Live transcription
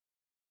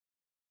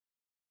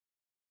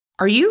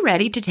Are you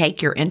ready to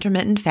take your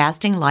intermittent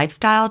fasting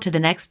lifestyle to the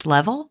next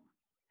level?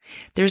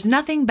 There's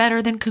nothing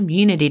better than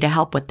community to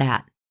help with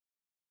that.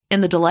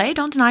 In the Delay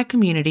Don't Deny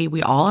community,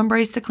 we all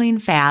embrace the clean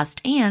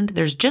fast, and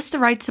there's just the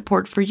right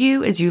support for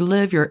you as you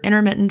live your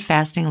intermittent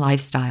fasting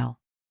lifestyle.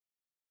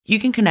 You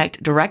can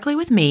connect directly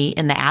with me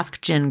in the Ask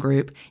Jen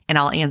group, and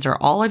I'll answer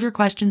all of your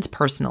questions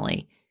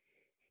personally.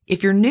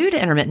 If you're new to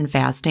intermittent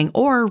fasting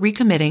or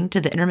recommitting to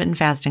the intermittent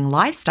fasting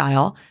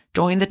lifestyle,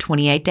 join the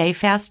 28-Day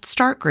Fast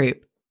Start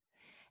group.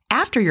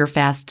 After your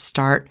fast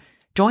start,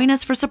 join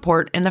us for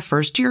support in the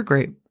First Year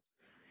group.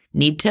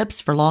 Need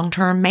tips for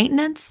long-term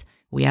maintenance?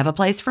 We have a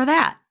place for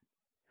that.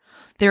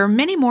 There are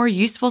many more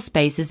useful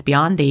spaces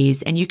beyond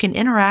these, and you can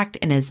interact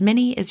in as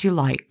many as you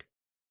like.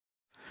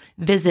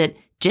 Visit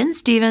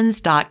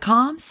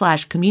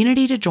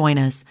jenstevens.com/community to join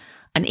us.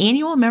 An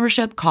annual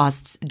membership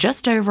costs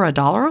just over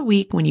 $1 a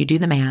week when you do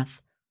the math.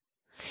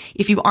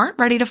 If you aren't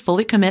ready to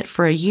fully commit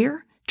for a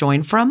year,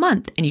 join for a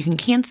month and you can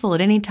cancel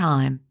at any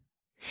time.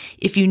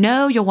 If you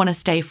know you'll want to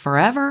stay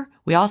forever,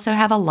 we also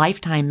have a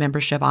lifetime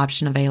membership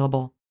option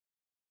available.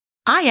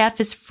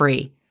 IF is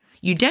free.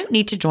 You don't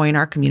need to join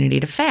our community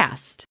to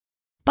fast.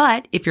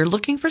 But if you're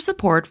looking for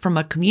support from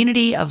a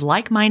community of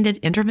like-minded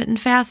intermittent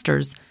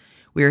fasters,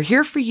 we're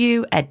here for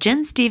you at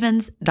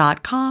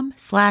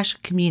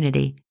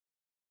jenstevens.com/community.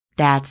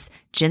 That's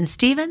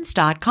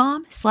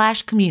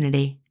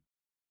jenstevens.com/community.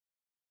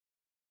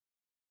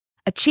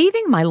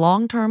 Achieving my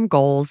long-term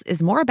goals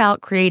is more about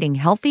creating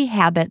healthy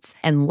habits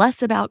and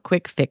less about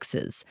quick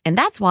fixes. And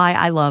that's why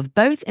I love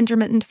both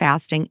intermittent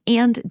fasting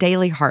and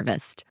Daily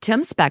Harvest.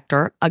 Tim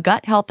Spector, a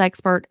gut health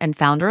expert and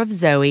founder of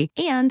Zoe,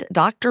 and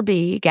Dr.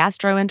 B,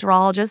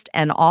 gastroenterologist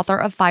and author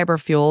of Fiber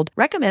Fueled,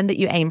 recommend that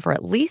you aim for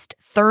at least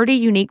 30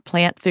 unique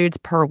plant foods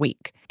per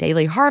week.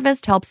 Daily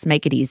Harvest helps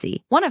make it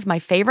easy. One of my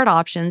favorite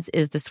options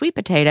is the sweet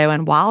potato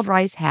and wild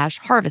rice hash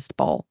harvest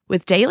bowl.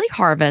 With Daily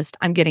Harvest,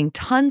 I'm getting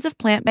tons of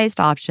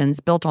plant-based options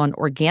built on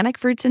organic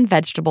fruits and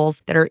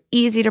vegetables that are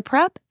easy to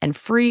prep and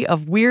free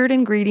of weird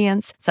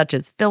ingredients such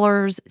as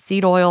fillers,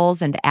 seed oils,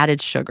 and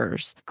added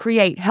sugars.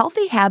 Create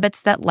healthy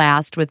habits that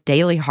last with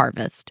Daily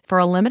Harvest. For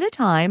a limited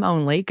time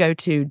only, go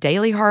to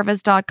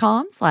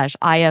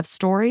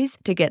dailyharvest.com/ifstories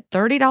to get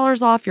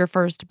 $30 off your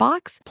first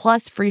box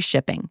plus free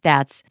shipping.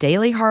 That's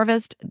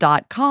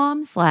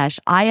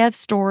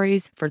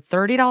dailyharvest.com/ifstories for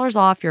 $30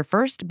 off your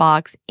first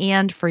box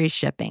and free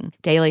shipping.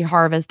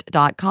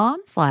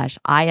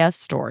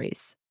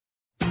 dailyharvest.com/ifstories.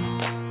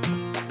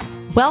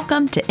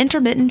 Welcome to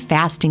Intermittent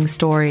Fasting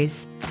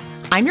Stories.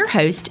 I'm your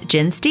host,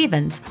 Jen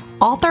Stevens,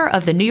 author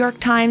of the New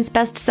York Times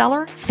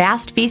bestseller,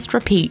 Fast, Feast,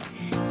 Repeat,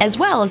 as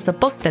well as the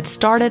book that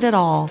started it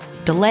all,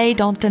 Delay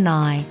Don't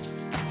Deny.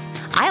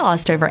 I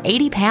lost over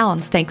 80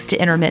 pounds thanks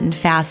to intermittent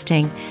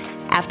fasting,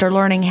 after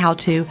learning how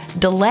to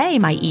delay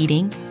my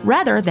eating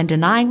rather than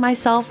denying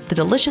myself the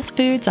delicious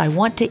foods I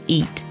want to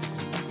eat.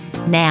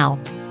 Now,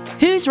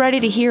 who's ready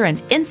to hear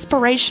an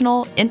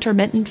inspirational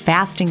intermittent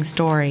fasting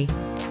story?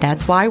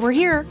 That's why we're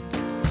here.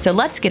 So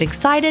let's get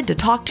excited to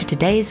talk to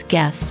today's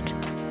guest.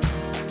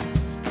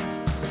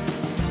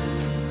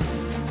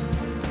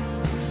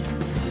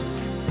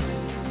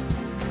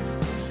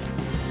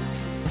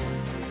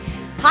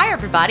 Hi,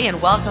 everybody,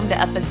 and welcome to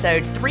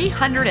episode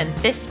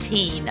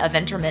 315 of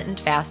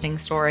Intermittent Fasting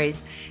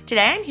Stories.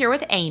 Today, I'm here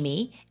with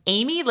Amy.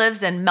 Amy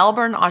lives in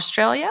Melbourne,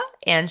 Australia,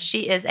 and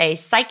she is a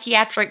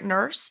psychiatric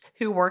nurse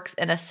who works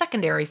in a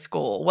secondary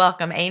school.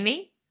 Welcome,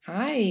 Amy.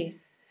 Hi.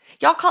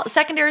 Y'all call it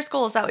secondary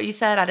school? Is that what you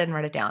said? I didn't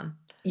write it down.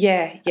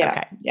 Yeah.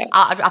 Okay. Yeah.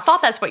 I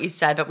thought that's what you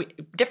said, but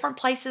different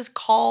places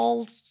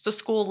call the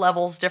school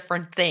levels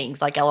different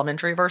things, like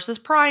elementary versus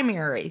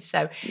primary.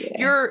 So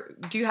do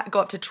you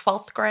go up to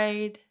 12th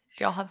grade?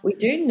 Do y'all have? We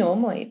do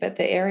normally, but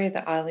the area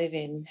that I live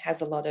in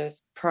has a lot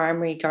of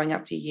primary going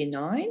up to year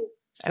 9.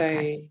 So,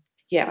 I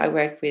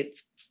work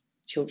with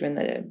children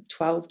that are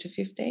 12 to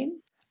 15.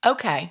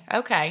 Okay.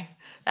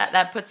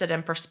 That puts it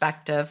in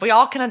perspective. We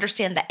all can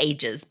understand the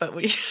ages, but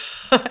we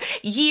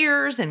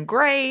years and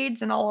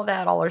grades and all of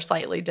that all are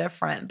slightly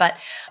different. But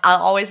I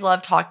always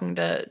love talking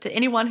to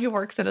anyone who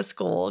works in a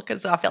school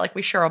because I feel like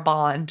we share a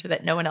bond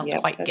that no one else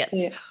quite gets.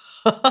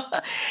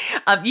 I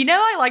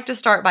like to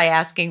start by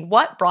asking,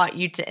 what brought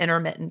you to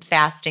intermittent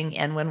fasting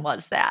and when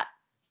was that?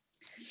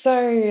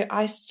 So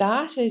I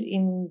started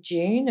in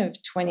June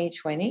of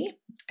 2020,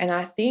 and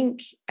I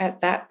think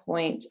at that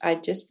point I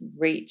just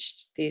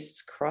reached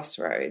this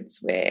crossroads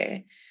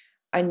where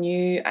I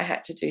knew I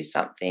had to do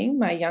something.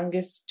 My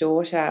youngest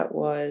daughter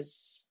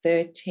was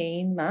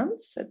 13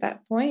 months at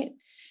that point,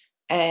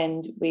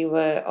 and we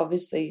were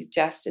obviously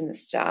just in the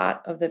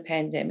start of the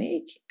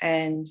pandemic,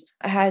 and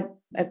I had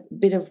a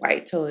bit of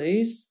weight to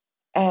lose,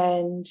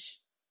 and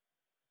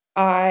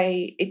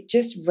it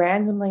just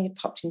randomly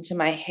popped into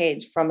my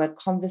head from a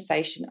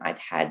conversation I'd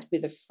had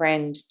with a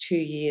friend 2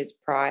 years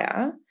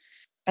prior.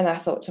 And I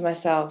thought to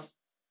myself,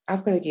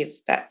 I've got to give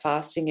that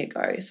fasting a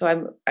go. So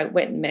I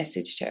went and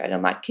messaged her and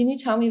I'm like, can you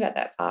tell me about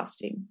that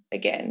fasting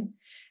again?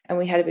 And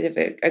we had a bit of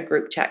a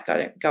group chat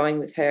going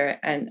with her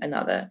and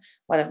another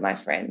one of my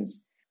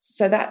friends.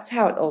 So that's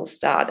how it all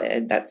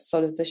started. That's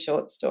sort of the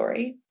short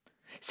story.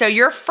 So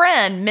your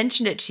friend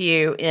mentioned it to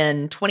you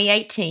in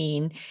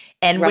 2018,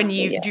 and when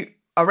Roughly, you yeah. do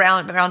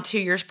around 2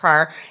 years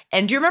prior.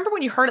 And do you remember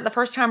when you heard it the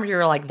first time, where you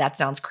were like, "That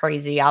sounds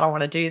crazy. I don't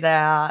want to do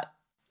that."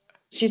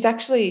 She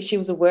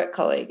was a work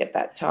colleague at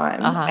that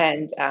time, Uh-huh.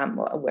 and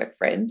a work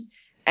friend,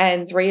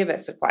 and three of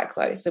us are quite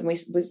close, and we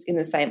was in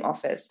the same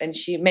office. And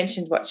she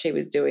mentioned what she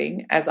was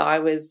doing as I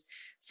was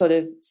sort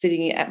of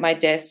sitting at my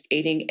desk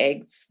eating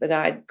eggs that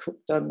I'd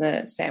cooked on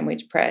the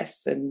sandwich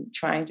press and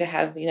trying to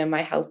have,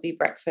 my healthy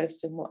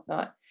breakfast and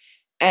whatnot.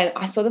 And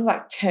I sort of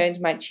like turned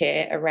my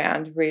chair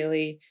around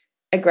really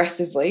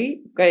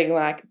aggressively, going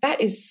like, that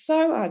is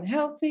so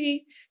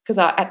unhealthy. Because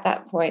at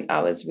that point, I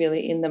was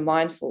really in the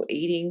mindful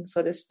eating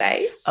sort of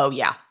space, Oh,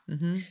 yeah.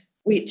 Mm-hmm.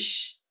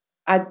 which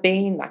I'd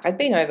been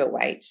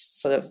overweight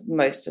sort of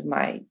most of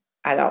my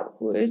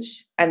adulthood.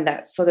 And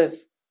that's sort of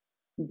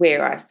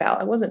where I felt.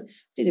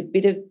 Did a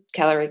bit of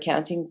calorie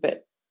counting,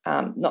 but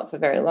not for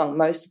very long.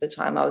 Most of the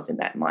time I was in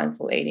that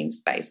mindful eating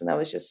space, and I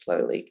was just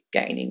slowly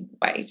gaining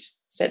weight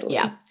steadily.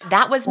 Yeah,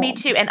 that was me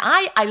too. And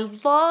I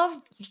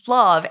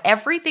love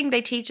everything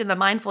they teach in the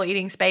mindful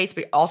eating space.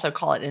 We also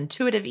call it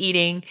intuitive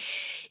eating,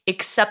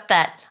 except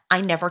that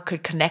I never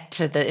could connect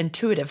to the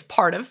intuitive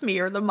part of me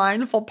or the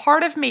mindful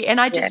part of me.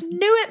 And I just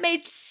knew it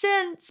made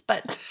sense,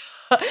 but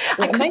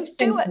I couldn't makes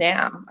do sense it.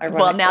 now,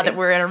 Well, now that ironically.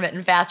 we're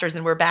intermittent fasters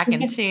and we're back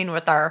in tune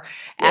with our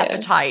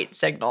appetite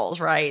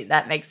signals, right?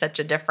 That makes such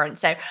a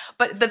difference. So,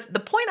 but the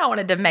point I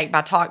wanted to make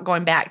by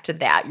going back to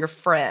that, your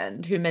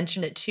friend who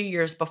mentioned it 2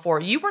 years before,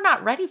 you were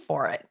not ready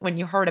for it when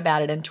you heard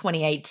about it in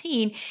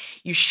 2018.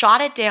 You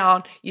shot it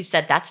down. You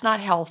said, that's not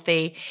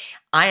healthy.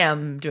 I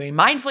am doing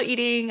mindful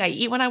eating. I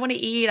eat when I want to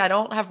eat. I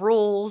don't have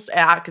rules,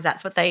 because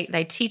that's what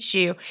they teach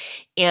you.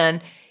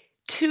 And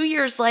 2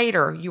 years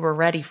later, you were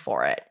ready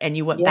for it and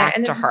you went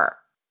back to her.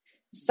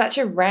 Such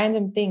a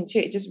random thing too.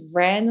 It just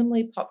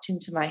randomly popped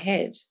into my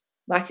head.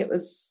 Like it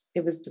was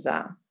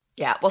bizarre.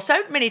 Yeah. Well,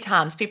 so many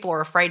times people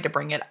are afraid to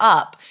bring it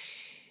up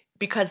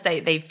because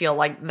they feel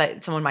like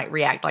that someone might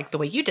react like the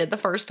way you did the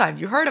first time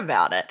you heard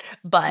about it.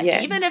 But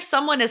even if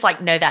someone is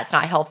like, no, that's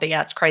not healthy,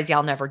 that's crazy,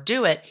 I'll never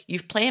do it,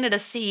 you've planted a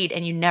seed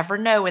and you never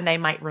know when they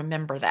might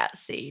remember that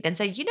seed and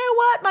say, you know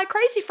what, my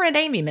crazy friend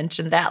Amy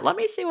mentioned that. Let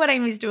me see what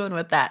Amy's doing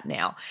with that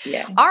now.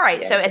 Yeah. All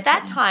right. Yeah, so at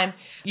that time,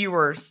 you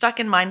were stuck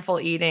in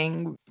mindful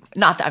eating.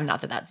 Not that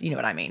that's, you know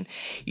what I mean.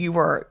 You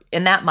were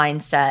in that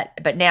mindset,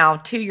 but now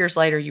 2 years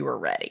later, you were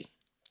ready.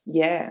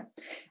 Yeah.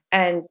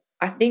 And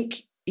I think,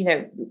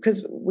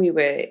 because we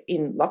were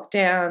in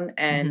lockdown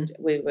and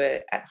we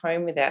were at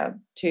home with our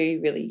two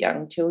really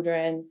young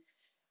children,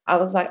 I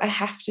was like, I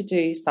have to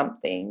do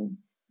something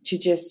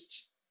to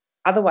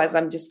otherwise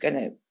I'm just going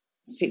to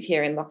sit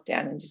here in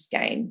lockdown and just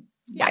gain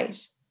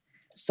weight.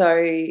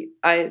 So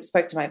I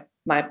spoke to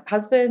my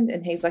husband,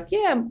 and he's like,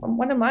 yeah,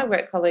 one of my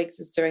work colleagues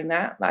is doing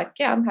that. Like,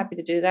 yeah, I'm happy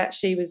to do that.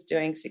 She was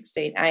doing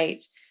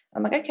 16-8.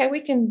 I'm like, okay,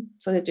 we can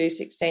sort of do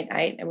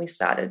 16-8, and we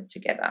started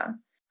together.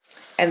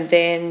 And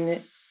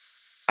then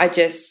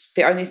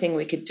the only thing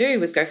we could do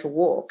was go for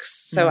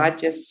walks. So I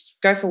just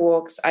go for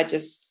walks. I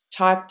just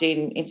typed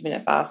in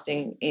intermittent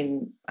fasting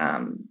in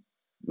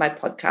my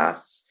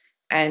podcasts,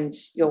 and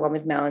your one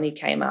with Melanie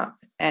came up,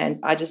 and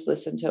I just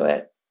listened to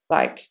it,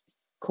 like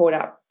caught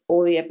up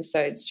all the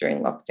episodes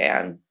during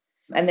lockdown.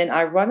 And then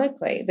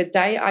ironically, the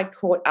day I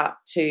caught up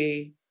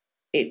to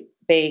it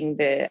being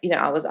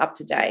I was up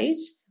to date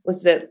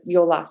was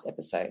your last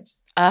episode.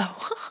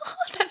 Oh,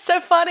 that's so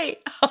funny.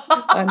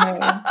 I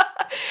know.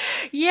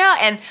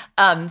 Yeah.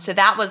 And so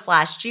that was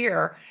last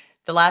year.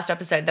 The last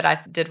episode that I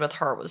did with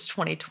her was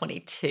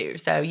 2022.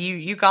 So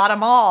you got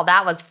them all.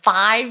 That was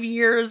 5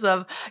 years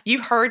of,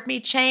 you heard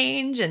me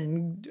change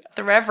and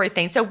through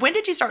everything. So when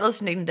did you start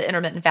listening to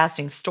intermittent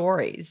fasting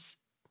stories?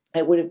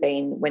 It would have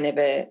been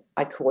whenever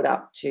I caught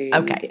up to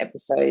the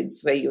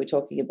episodes where you were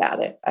talking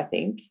about it, I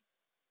think.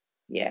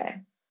 Yeah.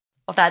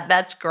 Well,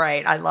 that's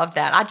great. I love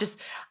that.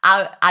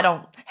 I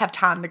don't have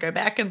time to go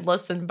back and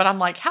listen, but I'm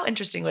like, how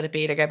interesting would it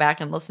be to go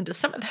back and listen to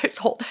some of those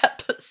old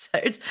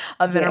episodes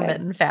of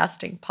intermittent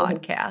fasting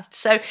podcast?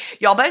 So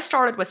y'all both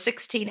started with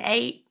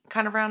 16-8,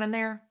 kind of around in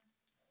there?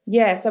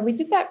 Yeah, so we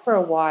did that for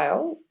a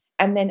while.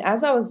 And then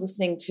as I was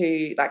listening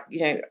to,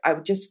 I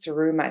just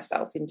threw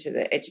myself into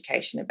the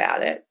education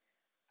about it.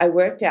 I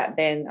worked out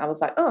then, I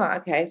was like, oh,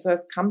 okay, so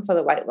I've come for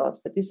the weight loss,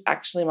 but this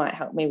actually might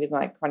help me with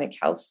my chronic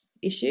health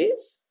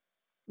issues,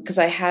 because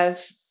I have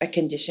a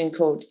condition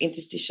called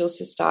interstitial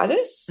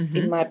cystitis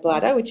in my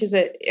bladder, which is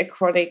a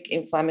chronic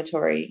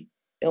inflammatory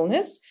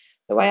illness.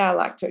 The way I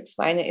like to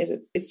explain it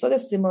is it's sort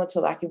of similar to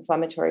like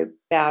inflammatory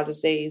bowel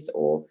disease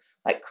or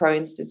like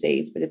Crohn's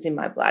disease, but it's in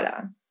my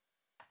bladder.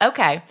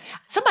 Okay.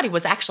 Somebody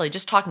was actually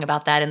just talking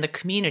about that in the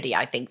community,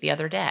 I think, the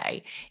other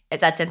day.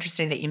 That's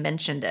interesting that you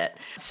mentioned it.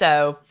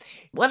 So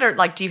what are,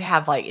 do you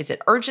have, is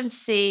it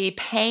urgency,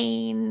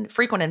 pain,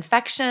 frequent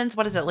infections?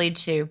 What does it lead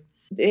to?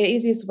 The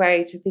easiest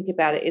way to think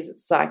about it is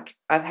it's like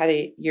I've had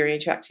a urinary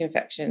tract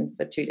infection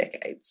for 2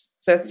 decades.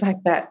 So it's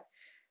like that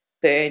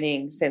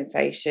burning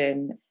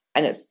sensation,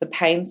 and it's the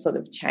pain sort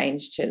of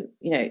changed to,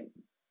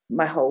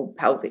 my whole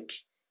pelvic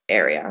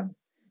area.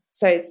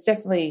 So it's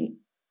definitely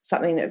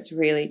something that's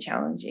really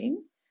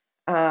challenging.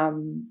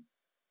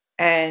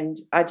 And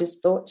I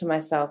just thought to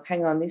myself,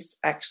 hang on, this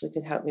actually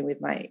could help me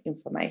with my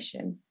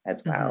inflammation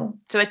as well.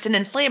 So it's an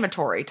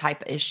inflammatory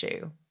type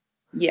issue.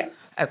 Yeah.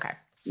 Okay.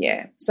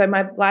 Yeah. So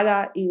my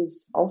bladder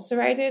is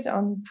ulcerated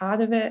on part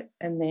of it,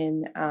 and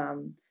then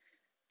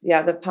the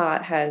other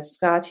part has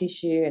scar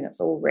tissue, and it's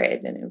all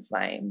red and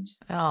inflamed.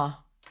 Oh.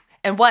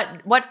 And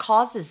what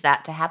causes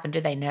that to happen?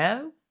 Do they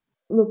know?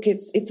 Look,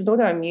 it's an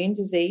autoimmune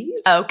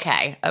disease.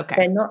 Okay.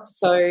 They're not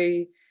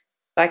so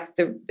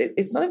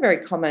it's not a very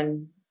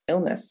common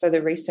illness, so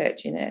the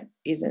research in it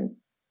isn't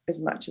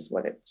as much as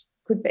what it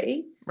could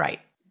be. Right.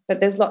 But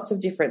there's lots of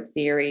different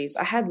theories.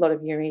 I had a lot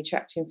of urinary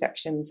tract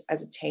infections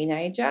as a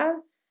teenager.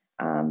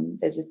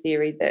 There's a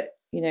theory that,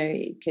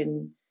 it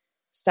can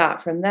start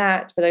from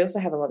that, but I also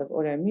have a lot of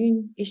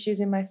autoimmune issues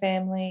in my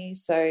family.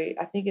 So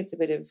I think it's a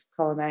bit of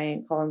column A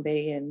and column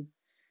B and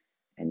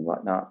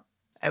whatnot.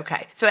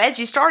 Okay. So as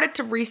you started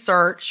to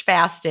research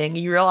fasting,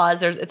 you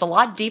realized it's a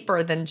lot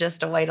deeper than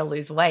just a way to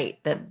lose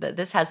weight, that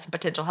this has some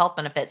potential health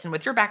benefits. And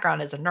with your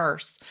background as a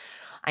nurse,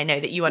 I know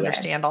that you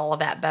understand all of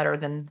that better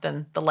than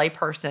the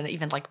layperson,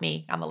 even like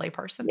me. I'm a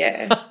layperson.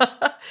 Yeah.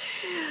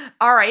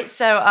 All right.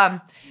 So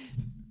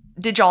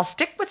did y'all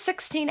stick with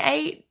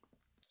 16-8?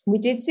 We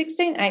did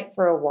 16-8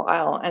 for a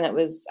while, and it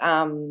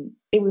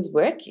was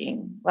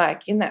working.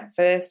 Like in that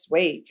first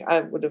week,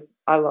 I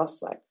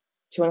lost like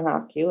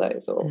 2.5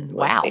 kilos or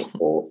wow,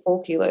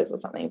 4 kilos or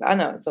something. But I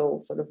know it's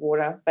all sort of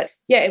water. But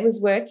yeah, it was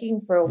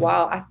working for a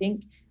while. I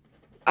think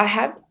I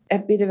have a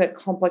bit of a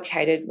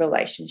complicated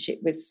relationship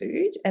with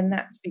food, and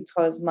that's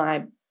because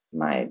my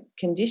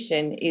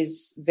condition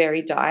is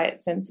very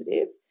diet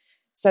sensitive.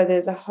 So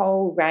there's a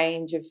whole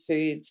range of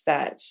foods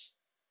that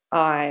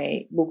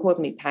will cause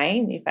me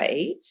pain if I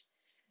eat.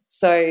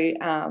 So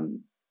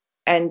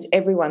and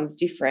everyone's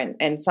different,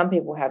 and some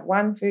people have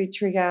one food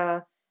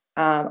trigger.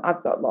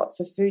 I've got lots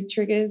of food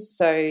triggers.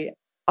 So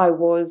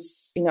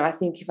I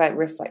think if I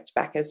reflect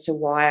back as to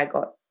why I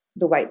got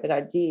the weight that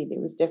I did,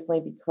 it was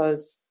definitely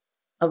because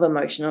of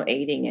emotional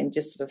eating and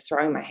just sort of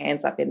throwing my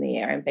hands up in the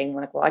air and being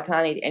like, well, I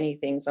can't eat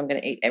anything, so I'm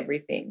going to eat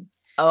everything.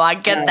 Oh, I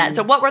get that.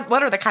 So what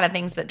are the kind of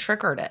things that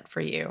triggered it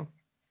for you?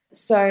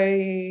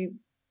 So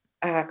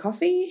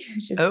coffee,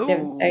 which is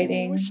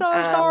devastating. So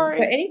sorry.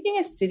 So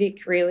anything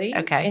acidic, really.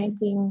 Okay.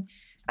 Anything.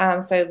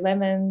 So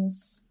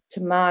lemons,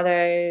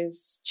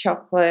 tomatoes,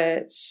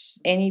 chocolate,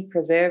 any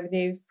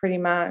preservative, pretty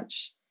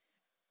much.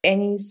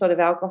 Any sort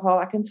of alcohol.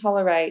 I can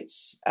tolerate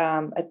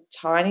a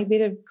tiny bit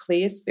of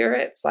clear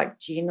spirits like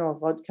gin or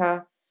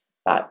vodka,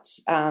 but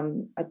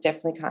I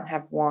definitely can't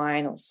have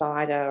wine or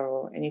cider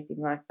or anything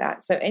like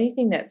that. So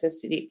anything that's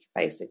acidic,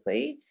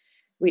 basically,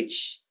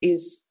 which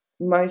is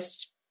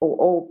most or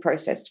all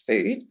processed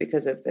food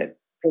because of the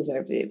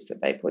preservatives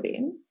that they put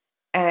in.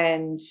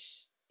 And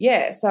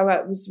yeah, so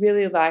it was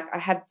really like I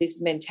had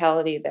this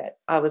mentality that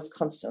I was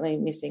constantly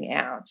missing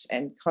out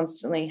and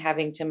constantly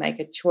having to make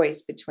a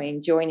choice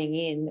between joining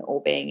in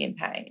or being in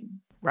pain.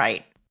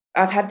 Right.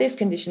 I've had this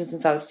condition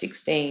since I was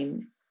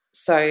 16.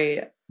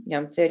 So,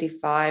 I'm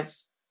 35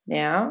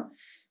 now.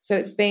 So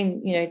it's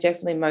been,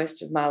 definitely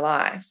most of my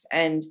life.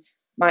 And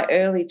my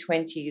early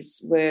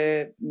 20s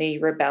were me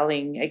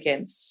rebelling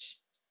against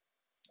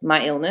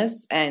my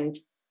illness and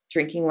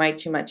drinking way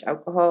too much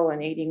alcohol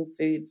and eating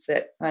foods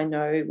that I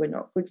know were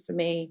not good for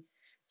me.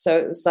 So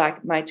it was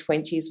like my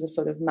 20s were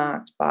sort of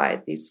marked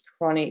by this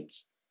chronic,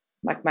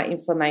 like my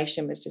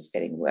inflammation was just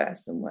getting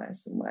worse and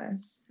worse and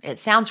worse. It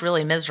sounds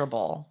really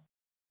miserable.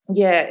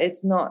 Yeah,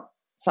 it's not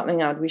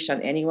something I'd wish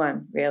on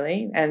anyone,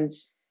 really. And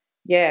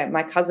yeah,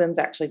 my cousin's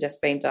actually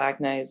just been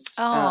diagnosed.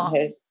 So I'm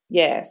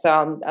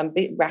a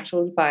bit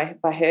rattled by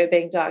her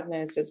being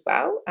diagnosed as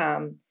well.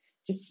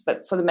 Just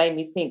that sort of made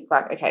me think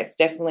like, okay,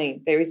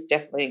 there is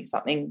definitely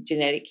something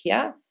genetic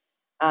here,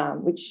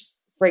 which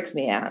freaks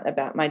me out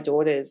about my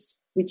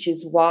daughters, which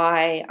is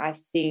why I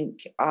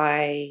think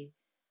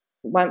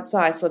once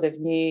I sort of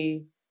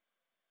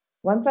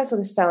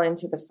fell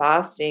into the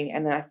fasting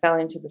and then I fell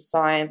into the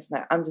science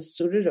and I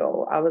understood it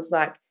all, I was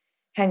like,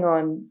 hang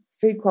on,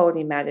 food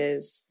quality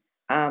matters,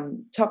 our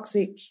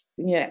toxic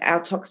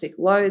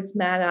loads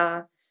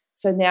matter.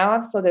 So now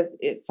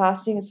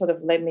fasting has sort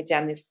of led me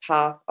down this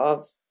path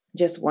of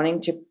just wanting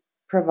to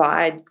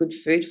provide good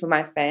food for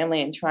my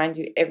family and try and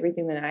do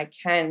everything that I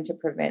can to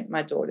prevent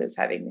my daughters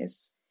having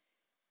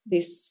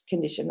this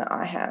condition that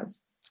I have.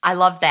 I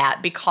love that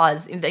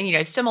because,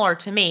 similar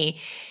to me,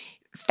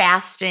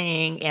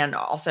 fasting and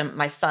also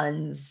my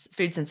son's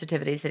food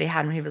sensitivities that he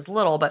had when he was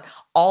little, but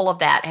all of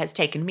that has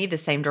taken me the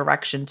same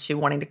direction to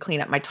wanting to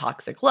clean up my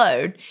toxic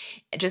load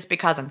just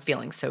because I'm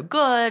feeling so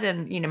good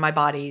and, my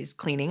body's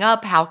cleaning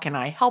up. How can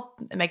I help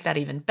make that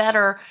even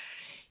better?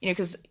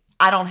 Because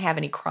I don't have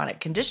any chronic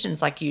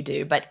conditions like you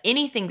do, but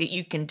anything that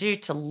you can do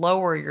to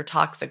lower your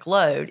toxic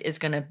load is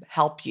going to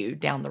help you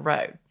down the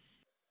road.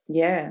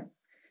 Yeah.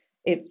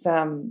 It's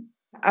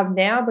I've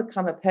now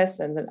become a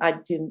person that I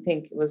didn't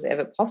think was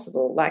ever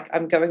possible. Like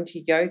I'm going to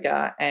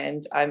yoga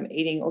and I'm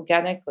eating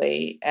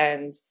organically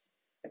and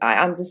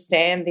I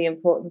understand the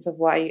importance of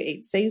why you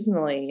eat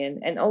seasonally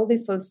and all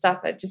this sort of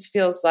stuff. It just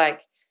feels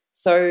like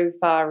so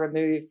far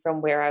removed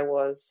from where I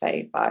was,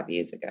 say, 5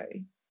 years ago.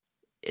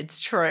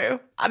 It's true.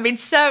 I mean,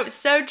 so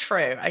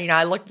true.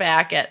 I look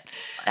back at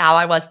how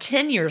I was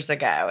 10 years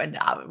ago and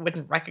I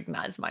wouldn't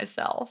recognize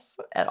myself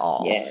at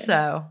all.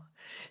 Yeah.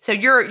 So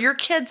your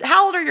kids,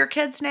 how old are your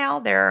kids now?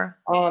 They're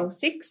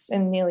 6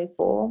 and nearly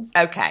 4.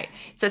 okay.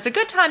 So it's a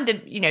good time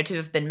to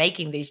have been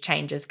making these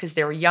changes because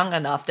they were young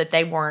enough that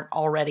they weren't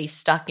already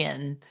stuck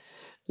in.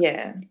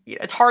 Yeah.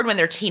 It's hard when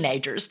they're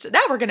teenagers. Now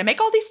we're going to make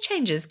all these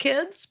changes,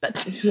 kids.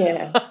 But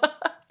yeah.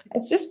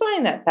 It's just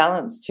finding that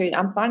balance too.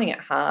 I'm finding it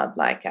hard.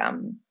 Like, I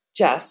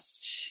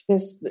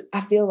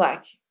feel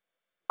like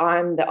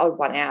I'm the odd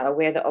one out, or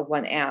we're the odd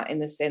one out, in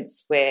the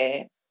sense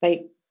where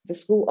the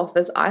school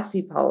offers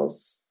icy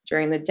poles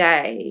during the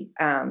day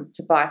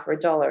to buy for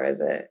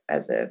 $1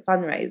 as a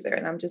fundraiser,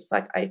 and I'm just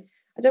like, I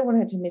don't want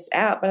her to miss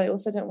out, but I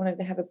also don't want her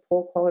to have a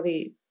poor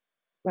quality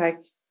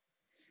like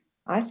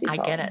icy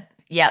pole. I get it.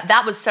 Yeah,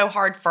 that was so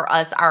hard for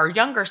us. Our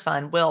younger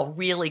son, Will,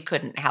 really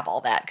couldn't have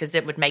all that because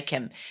it would make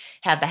him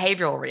have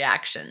behavioral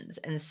reactions.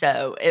 And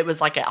so it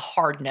was like a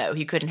hard no.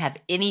 He couldn't have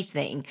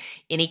anything,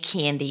 any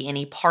candy,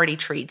 any party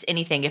treats,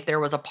 anything. If there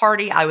was a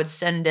party, I would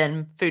send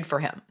in food for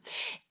him.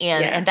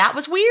 And that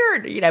was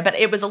weird, but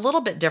it was a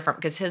little bit different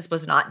because his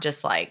was not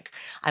just like,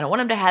 I don't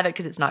want him to have it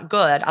because it's not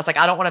good. I was like,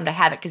 I don't want him to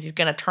have it because he's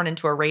going to turn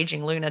into a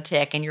raging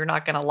lunatic and you're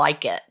not going to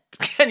like it.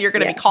 And you're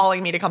going to be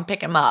calling me to come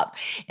pick him up.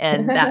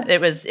 And that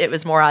it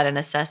was more out of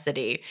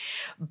necessity.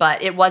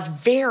 But it was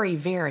very,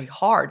 very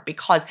hard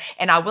because,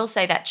 and I will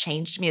say that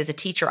changed me as a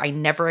teacher. I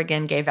never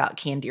again gave out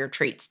candy or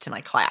treats to my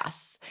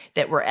class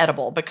that were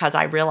edible because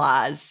I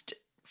realized,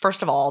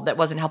 first of all, that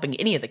wasn't helping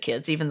any of the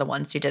kids, even the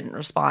ones who didn't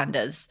respond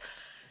as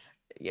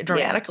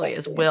dramatically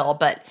as Will.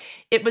 But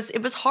it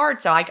was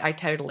hard. So I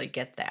totally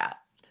get that.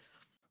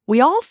 We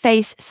all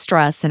face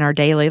stress in our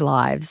daily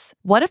lives.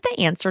 What if the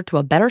answer to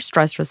a better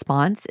stress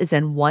response is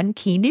in one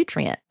key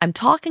nutrient? I'm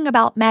talking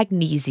about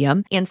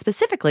magnesium, and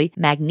specifically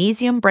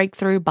Magnesium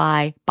Breakthrough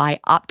by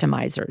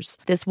Bioptimizers.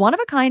 This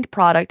one-of-a-kind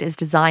product is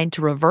designed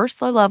to reverse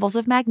low levels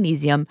of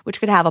magnesium, which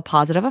could have a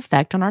positive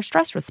effect on our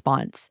stress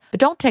response.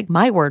 But don't take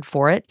my word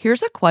for it.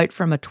 Here's a quote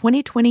from a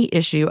 2020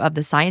 issue of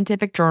the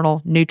scientific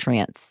journal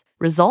Nutrients.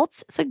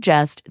 Results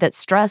suggest that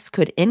stress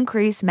could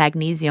increase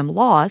magnesium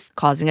loss,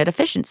 causing a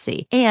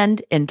deficiency,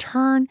 and in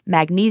turn,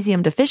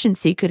 magnesium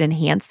deficiency could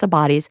enhance the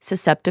body's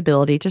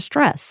susceptibility to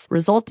stress,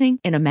 resulting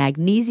in a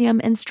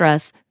magnesium and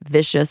stress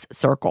vicious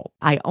circle.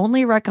 I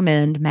only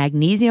recommend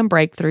Magnesium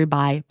Breakthrough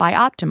by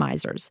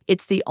Bioptimizers.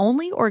 It's the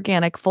only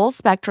organic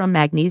full-spectrum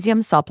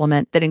magnesium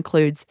supplement that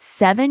includes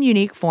 7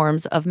 unique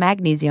forms of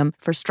magnesium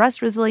for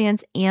stress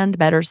resilience and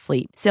better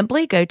sleep.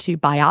 Simply go to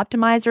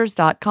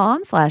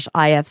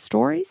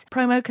bioptimizers.com/ifstories,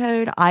 promo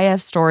code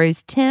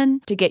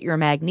IFStories10 to get your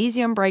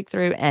Magnesium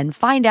Breakthrough and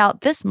find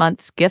out this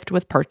month's gift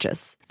with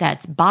purchase.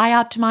 That's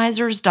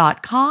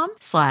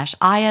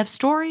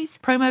bioptimizers.com/IFstories,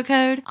 promo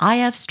code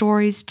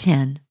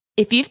IFStories10.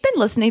 If you've been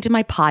listening to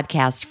my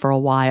podcast for a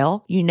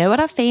while, you know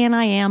what a fan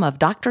I am of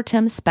Dr.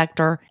 Tim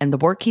Spector and the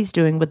work he's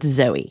doing with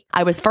Zoe.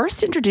 I was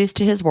first introduced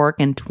to his work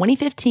in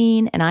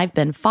 2015, and I've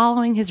been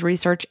following his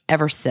research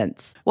ever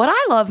since. What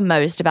I love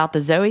most about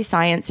the Zoe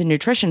Science and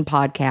Nutrition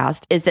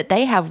podcast is that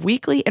they have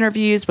weekly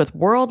interviews with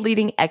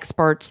world-leading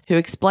experts who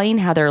explain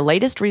how their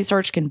latest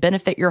research can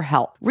benefit your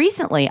health.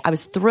 Recently, I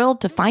was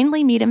thrilled to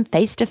finally meet him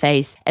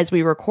face-to-face as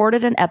we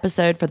recorded an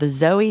episode for the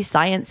Zoe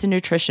Science and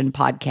Nutrition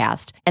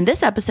podcast, and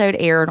this episode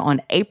aired on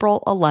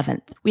April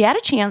 11th. We had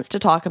a chance to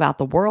talk about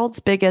the world's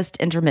biggest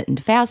intermittent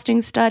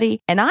fasting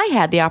study, and I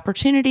had the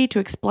opportunity to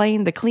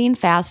explain the clean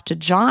fast to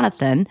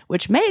Jonathan,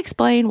 which may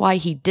explain why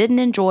he didn't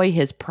enjoy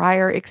his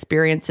prior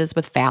experiences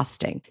with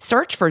fasting.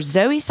 Search for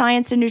Zoe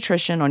Science and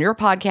Nutrition on your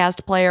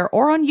podcast player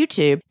or on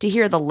YouTube to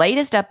hear the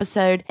latest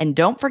episode, and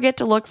don't forget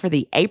to look for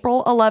the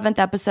April 11th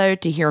episode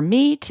to hear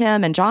me,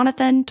 Tim, and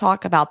Jonathan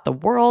talk about the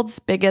world's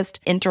biggest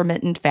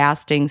intermittent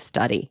fasting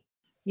study.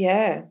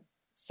 Yeah.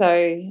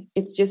 So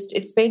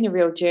it's been a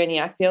real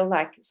journey. I feel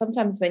like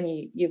sometimes when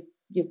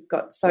you've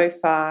got so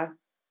far,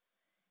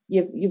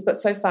 you've got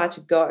so far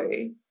to go,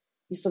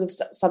 you sort of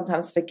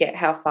sometimes forget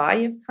how far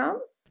you've come.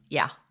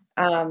 Yeah.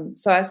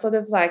 So I sort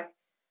of like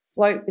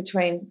float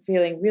between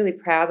feeling really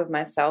proud of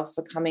myself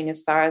for coming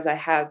as far as I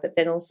have, but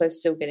then also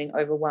still getting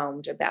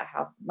overwhelmed about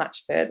how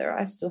much further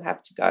I still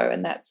have to go.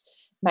 And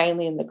that's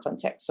mainly in the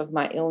context of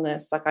my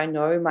illness. Like I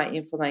know my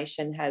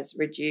inflammation has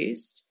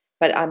reduced,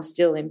 but I'm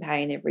still in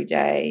pain every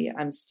day.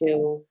 I'm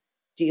still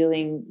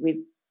dealing with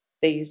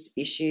these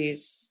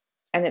issues,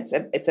 and it's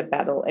a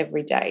battle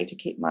every day to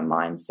keep my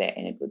mindset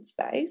in a good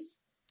space.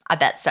 I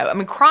bet so. I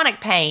mean,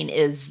 chronic pain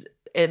it's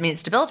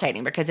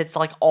debilitating because it's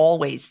like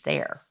always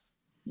there.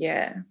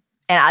 Yeah.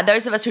 And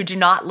those of us who do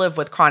not live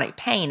with chronic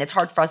pain, it's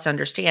hard for us to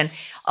understand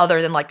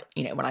other than like,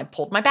 when I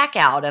pulled my back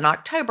out in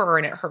October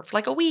and it hurt for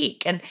like a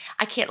week, and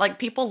I can't, like,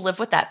 people live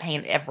with that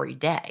pain every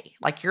day.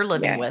 Like you're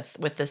living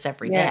with this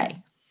every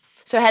day.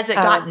 So has it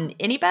gotten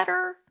any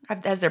better?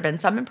 Has there been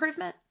some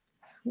improvement?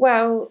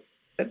 Well,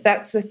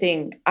 that's the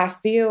thing. I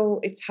feel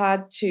it's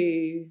hard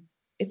to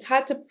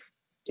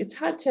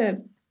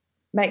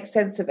make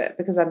sense of it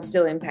because I'm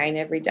still in pain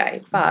every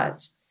day.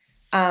 But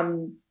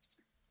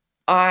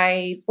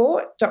I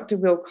bought Dr.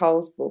 Will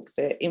Cole's book,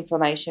 The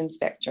Inflammation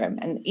Spectrum,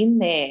 and in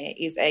there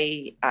is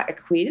a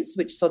quiz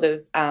which sort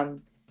of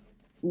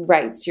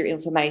rates your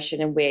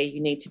inflammation and where you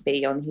need to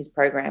be on his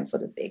program,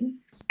 sort of thing.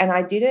 And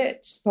I did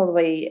it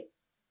probably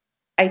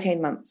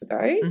 18 months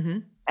ago,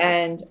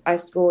 and I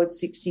scored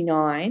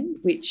 69,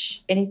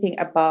 which anything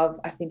above,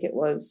 I think it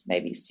was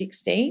maybe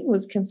 16,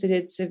 was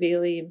considered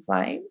severely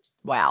inflamed.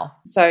 Wow.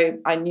 So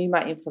I knew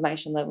my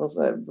inflammation levels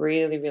were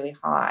really, really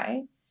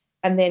high.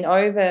 And then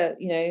over,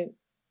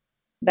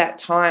 that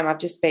time, I've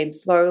just been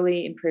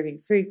slowly improving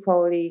food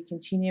quality,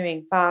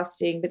 continuing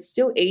fasting, but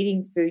still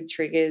eating food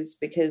triggers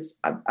because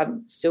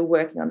I'm still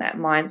working on that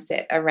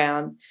mindset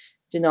around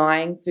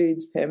denying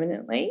foods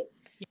permanently.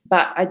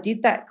 But I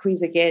did that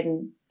quiz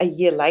again a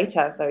year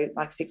later, so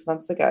like 6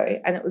 months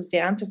ago, and it was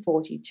down to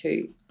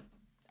 42.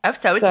 Oh,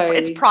 so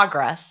it's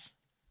progress.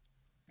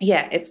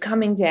 Yeah, it's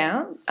coming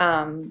down,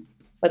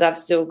 but I've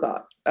still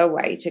got a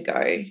way to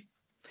go.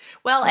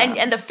 Well,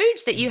 and the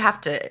foods that you have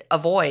to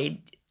avoid,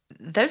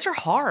 those are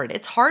hard.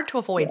 It's hard to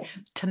avoid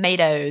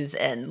tomatoes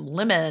and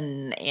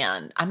lemon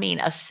and,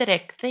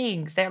 acidic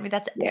things.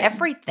 That's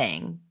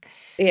everything.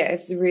 Yeah,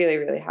 it's really,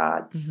 really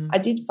hard. I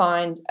did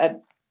find a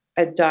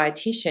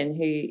dietitian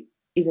who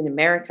is in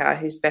America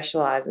who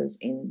specializes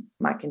in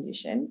my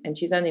condition, and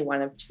she's only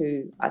one of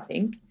two, I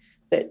think,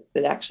 that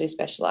actually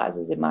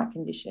specializes in my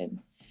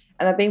condition.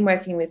 And I've been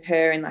working with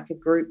her in like a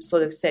group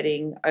sort of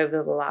setting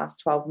over the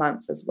last 12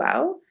 months as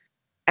well.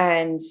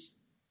 And,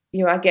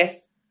 I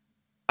guess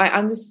I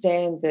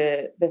understand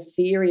the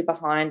theory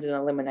behind an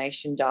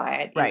elimination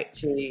diet is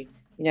to,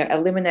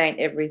 eliminate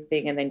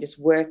everything and then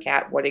just work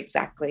out what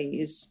exactly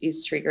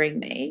is triggering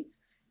me.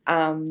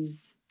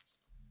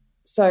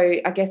 So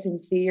I guess in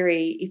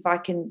theory, if I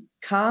can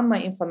calm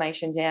my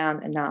inflammation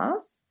down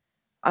enough,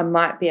 I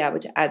might be able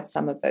to add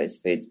some of those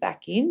foods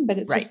back in, but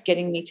it's just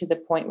getting me to the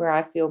point where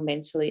I feel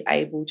mentally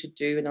able to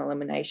do an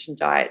elimination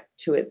diet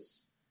to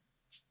its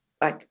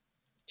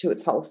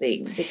whole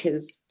thing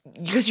because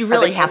you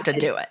really have to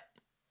do it.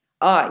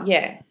 Oh,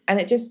 yeah. And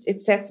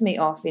it sets me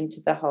off into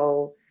the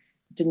whole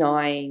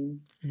denying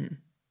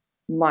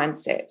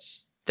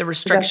mindset. The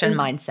restriction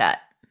mindset.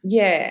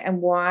 Yeah. And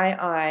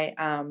why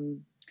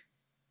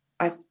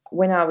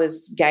when I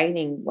was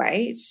gaining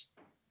weight,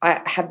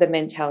 I had the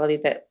mentality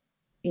that,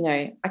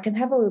 I can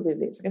have a little bit of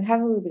this, I can have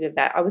a little bit of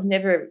that. I was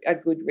never a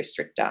good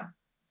restrictor.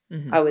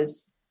 I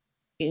was,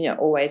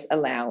 always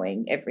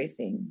allowing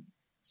everything.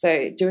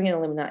 So doing an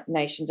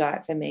elimination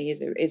diet for me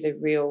is a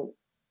real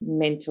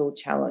mental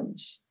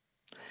challenge.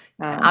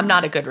 I'm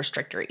not a good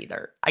restrictor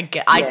either. I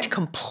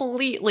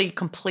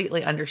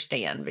completely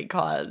understand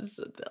because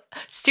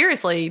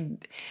seriously,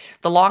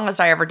 the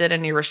longest I ever did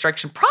any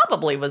restriction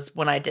probably was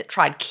when I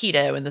tried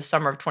keto in the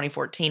summer of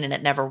 2014 and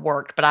it never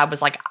worked. But I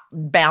was like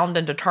bound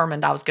and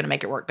determined I was going to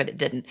make it work, but it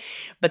didn't.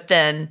 But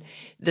then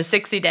the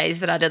 60 days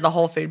that I did the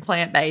whole food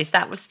plant-based,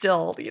 that was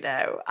still,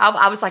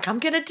 I was like, I'm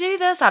going to do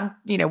this. I'm,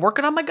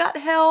 working on my gut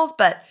health,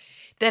 but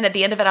then at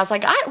the end of it, I was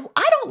like, I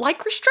don't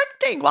like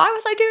restricting. Why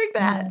was I doing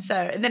that? So,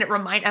 and then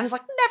I was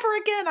like, never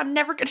again. I'm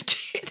never going to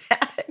do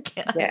that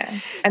again. Yeah.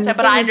 And so,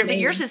 but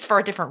yours is for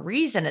a different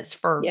reason. It's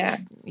for,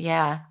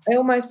 yeah. I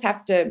almost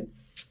have to,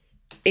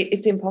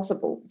 it's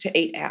impossible to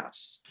eat out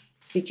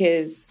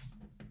because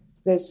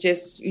there's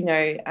just,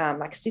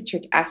 like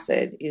citric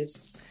acid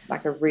is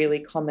like a really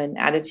common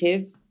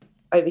additive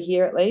over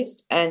here at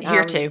least. And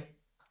here too.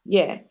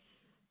 Yeah.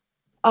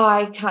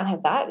 I can't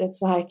have that.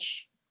 It's like,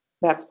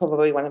 that's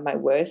probably one of my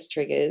worst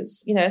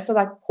triggers, so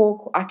like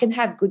I can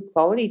have good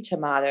quality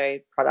tomato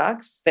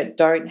products that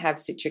don't have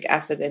citric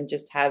acid and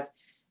just have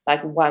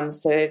like one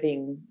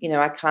serving,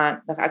 I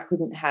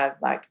couldn't have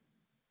like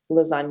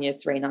lasagna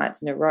 3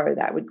 nights in a row.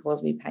 That would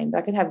cause me pain, but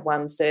I could have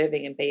one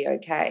serving and be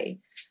okay.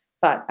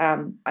 But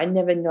I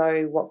never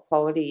know what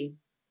quality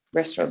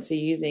restaurants are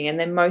using, and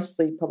they're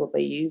mostly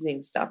probably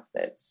using stuff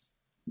that's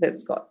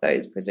got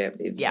those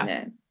preservatives in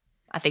it.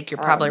 I think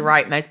you're probably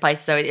right most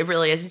places. So it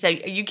really is. So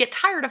you get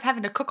tired of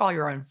having to cook all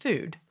your own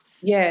food.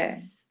 Yeah.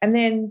 And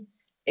then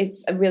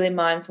it's really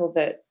mindful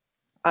that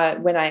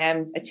when I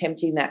am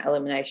attempting that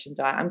elimination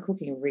diet, I'm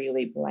cooking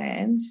really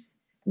bland.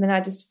 And then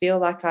I just feel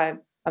like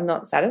I'm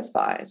not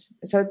satisfied.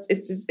 So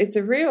it's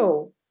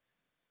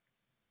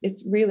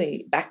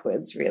really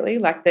backwards, really.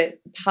 Like the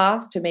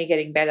path to me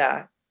getting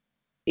better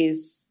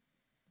is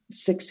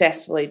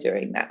successfully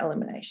doing that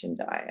elimination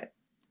diet.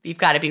 You've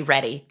got to be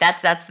ready.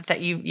 That's the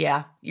thing.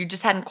 You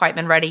just hadn't quite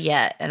been ready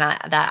yet, and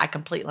I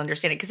completely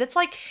understand it because it's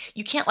like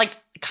you can't like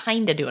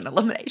kind of do an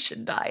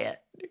elimination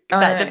diet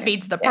that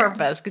defeats the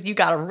purpose because you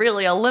got to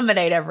really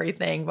eliminate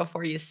everything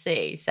before you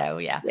see. So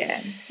yeah.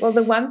 Well,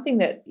 the one thing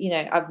that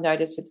I've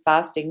noticed with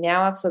fasting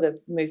now, I've sort of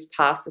moved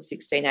past the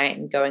 16/8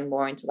 and going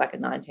more into like a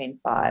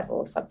 19/5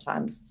 or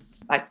sometimes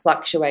like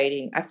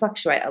fluctuating. I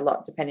fluctuate a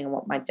lot depending on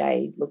what my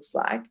day looks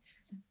like,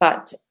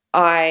 but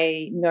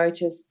I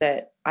noticed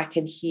that I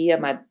can hear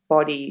my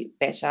body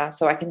better.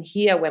 So I can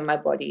hear when my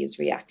body is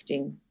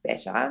reacting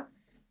better.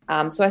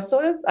 So I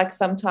sort of like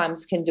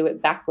sometimes can do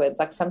it backwards.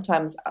 Like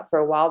sometimes for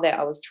a while there,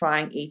 I was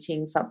trying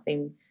eating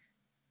something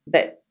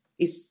that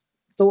is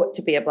thought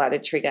to be a bladder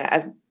trigger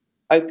as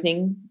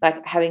opening,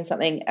 like having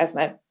something as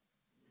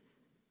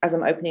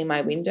I'm opening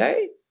my window,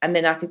 and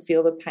then I could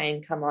feel the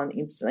pain come on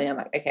instantly. I'm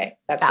like, okay,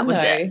 that's That a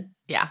was no. it.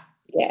 Yeah.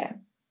 Yeah.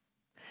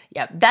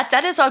 Yeah.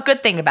 That is a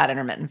good thing about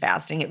intermittent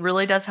fasting. It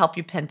really does help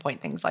you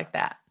pinpoint things like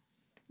that.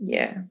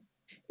 Yeah.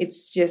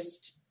 It's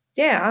just,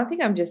 I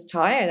think I'm just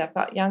tired. I've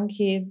got young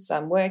kids.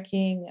 I'm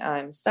working.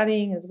 I'm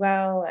studying as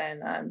well,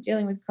 and I'm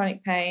dealing with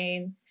chronic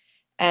pain.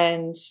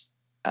 And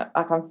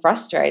like I'm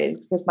frustrated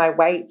because my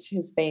weight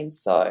has been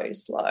so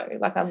slow.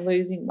 Like I'm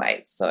losing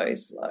weight so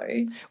slow.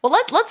 Well,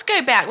 let's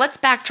go back. Let's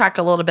backtrack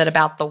a little bit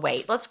about the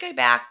weight. Let's go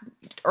back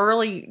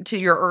early to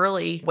your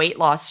early weight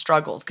loss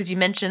struggles, because you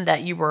mentioned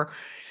that you were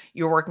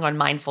working on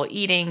mindful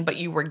eating, but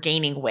you were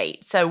gaining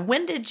weight. So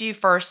when did you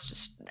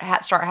first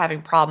start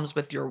having problems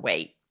with your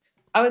weight?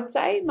 I would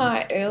say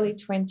my early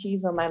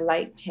 20s or my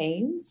late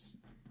teens.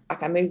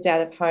 Like I moved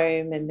out of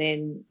home and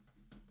then,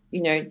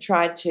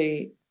 tried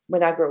to,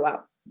 when I grew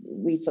up,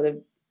 we sort of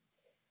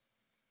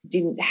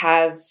didn't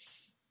have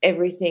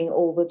everything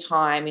all the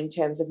time in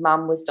terms of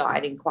mum was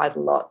dieting quite a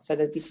lot. So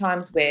there'd be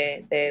times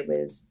where there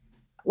was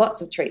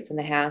lots of treats in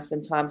the house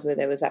and times where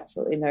there was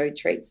absolutely no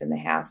treats in the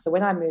house. So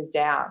when I moved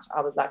out,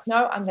 I was like,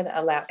 no, I'm going to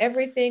allow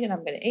everything and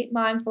I'm going to eat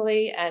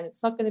mindfully and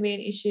it's not going to be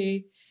an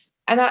issue.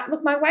 And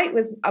my weight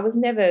I was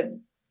never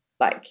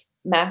like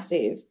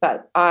massive,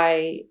 but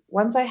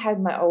once I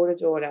had my older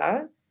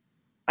daughter,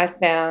 I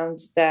found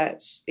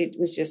that it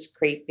was just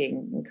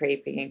creeping and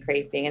creeping and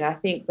creeping. And I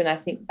think when I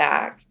think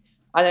back,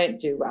 I don't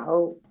do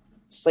well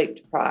sleep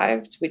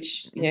deprived,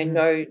 which,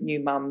 no new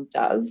mum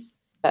does,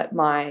 but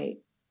my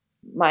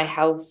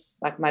health,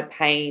 like my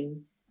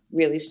pain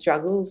really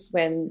struggles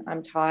when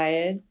I'm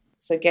tired.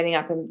 So getting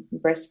up and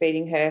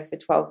breastfeeding her for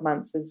 12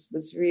 months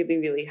was really,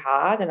 really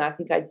hard. And I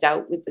think I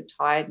dealt with the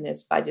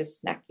tiredness by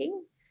just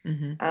snacking,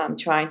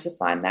 trying to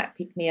find that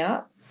pick me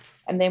up.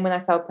 And then when I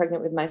fell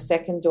pregnant with my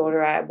second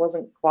daughter, I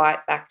wasn't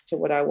quite back to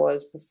what I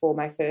was before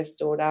my first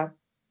daughter.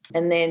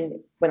 And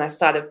then when I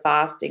started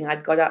fasting,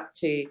 I'd got up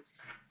to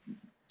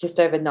just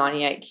over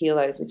 98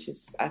 kilos, which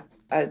is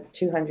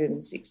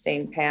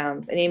 216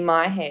 pounds. And in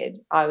my head,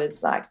 I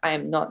was like, I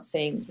am not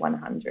seeing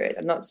 100.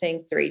 I'm not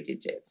seeing 3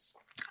 digits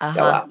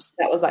go up. So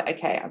that was like,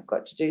 okay, I've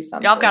got to do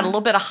something. Y'all have got a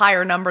little bit of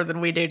higher number than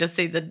we do to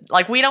see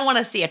we don't want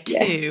to see a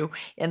 2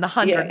 in the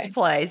hundreds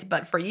place,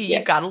 but for you,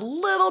 you've got a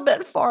little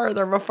bit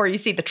farther before you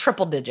see the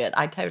triple digit.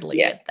 I totally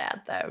get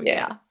that though.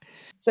 Yeah.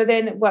 So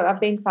then I've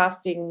been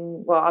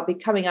fasting, I'll be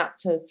coming up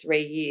to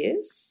 3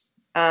 years,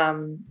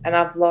 and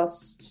I've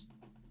lost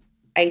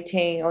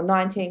 18 or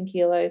 19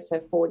 kilos, so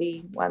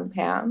 41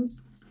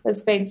 pounds.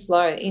 It's been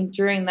slow.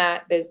 During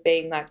that, there's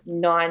been like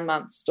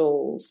 9-month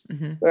stalls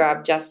where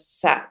I've just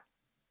sat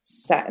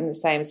in the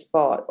same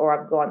spot, or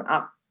I've gone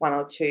up 1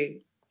 or 2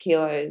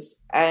 kilos,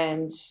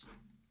 and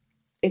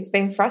it's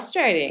been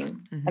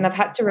frustrating. And I've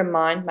had to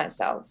remind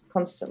myself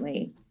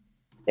constantly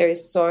there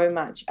is so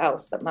much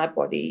else that my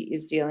body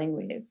is dealing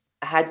with.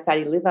 I had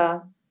fatty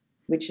liver,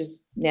 which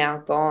is now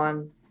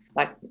gone.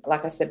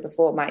 Like I said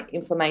before, my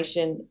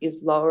inflammation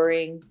is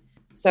lowering.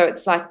 So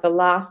it's like the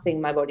last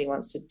thing my body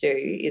wants to do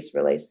is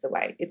release the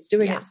weight. It's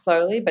doing it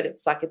slowly, but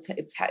it's like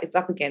it's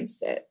up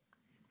against it.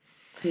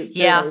 It's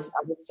doing all this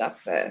other stuff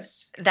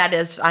first.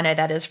 I know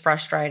that is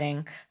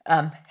frustrating.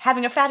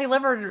 Having a fatty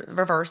liver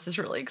reverse is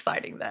really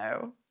exciting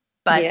though.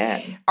 But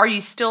are you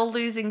still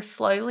losing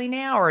slowly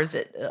now, or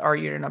are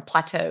you in a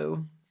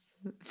plateau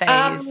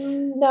phase?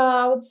 No,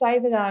 I would say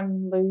that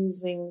I'm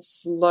losing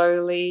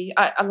slowly.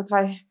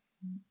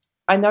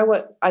 I know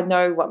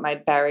what my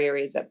barrier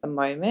is at the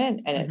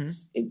moment, and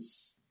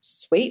it's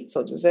sweets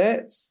or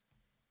desserts.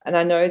 And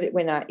I know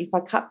that if I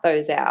cut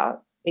those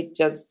out, it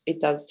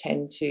does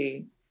tend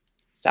to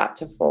start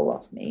to fall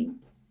off me,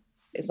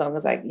 as long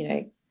as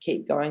I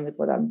keep going with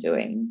what I'm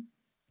doing.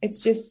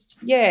 It's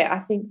just, I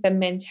think the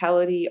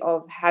mentality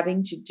of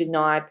having to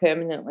deny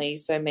permanently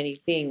so many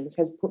things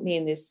has put me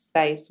in this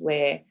space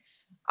where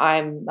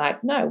I'm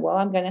like, no,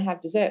 I'm going to have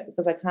dessert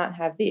because I can't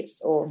have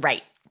this.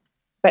 Right.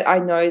 But I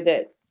know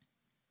that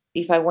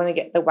if I want to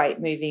get the weight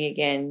moving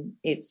again,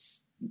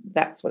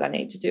 that's what I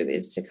need to do,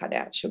 is to cut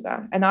out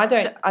sugar. And I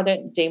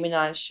don't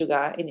demonize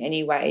sugar in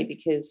any way,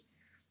 because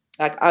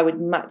I would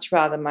much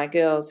rather my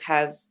girls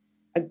have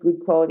a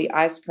good quality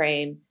ice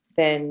cream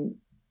than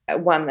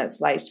one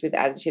that's laced with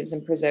additives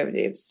and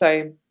preservatives.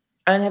 So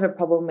I don't have a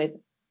problem with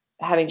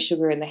having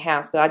sugar in the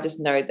house, but I just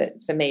know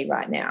that for me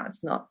right now,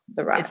 it's not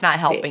the right It's not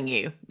helping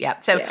you. Yeah.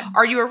 So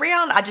are you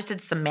around, I just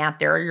did some math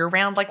there. Are you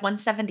around like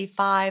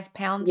 175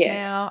 pounds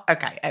now?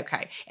 Okay.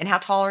 And how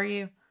tall are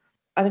you?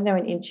 I don't know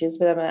in inches,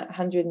 but I'm at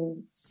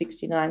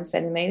 169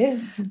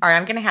 centimeters. All right,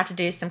 I'm going to have to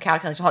do some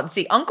calculation.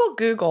 See, Uncle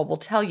Google will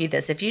tell you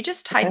this. If you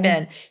just type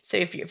in, so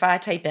if I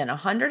type in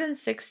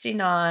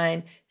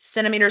 169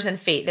 centimeters in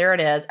feet, there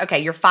it is. Okay,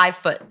 you're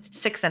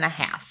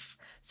 5'6.5".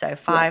 So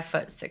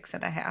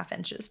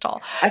 5'6.5"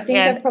 tall. I think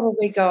I've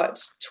probably got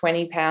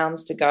 20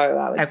 pounds to go,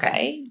 I would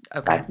say.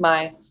 Okay.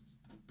 Like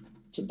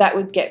that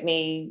would get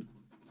me,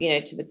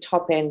 to the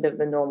top end of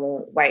the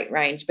normal weight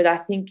range. But I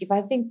think if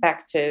I think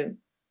back to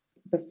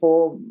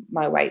before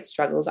my weight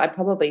struggles, I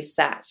probably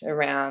sat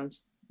around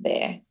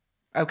there.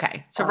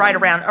 Okay. So right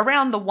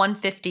around the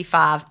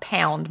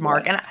 155-pound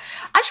mark. Yeah. And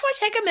I just want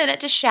to take a minute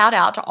to shout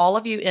out to all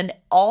of you in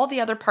all the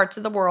other parts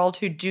of the world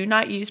who do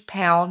not use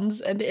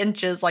pounds and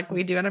inches like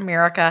we do in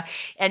America.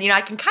 And,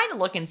 I can kind of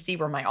look and see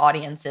where my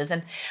audience is.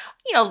 And,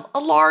 a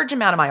large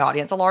amount of my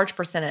audience, a large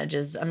percentage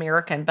is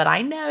American, but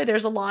I know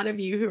there's a lot of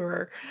you who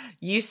are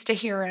used to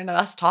hearing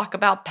us talk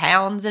about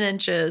pounds and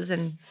inches.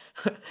 And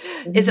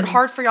is it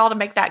hard for y'all to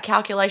make that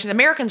calculation?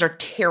 Americans are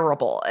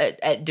terrible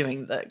at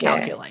doing the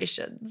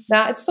calculations.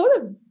 No, it's sort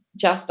of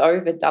just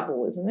over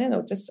double, isn't it?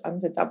 Or just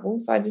under double.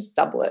 So I just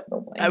double it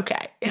normally.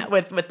 Okay. Yeah,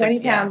 with 20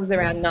 pounds is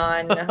around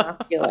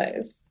 9.5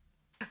 kilos.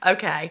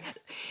 Okay.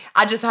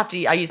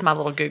 I use my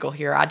little Google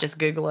here. I just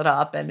Google it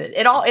up and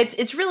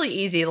it's really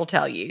easy. It'll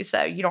tell you.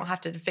 So you don't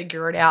have to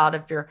figure it out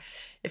if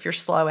you're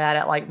slow at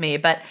it like me.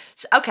 But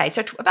okay.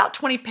 So about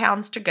 20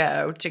 pounds to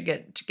go to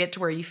get to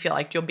where you feel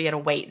like you'll be at a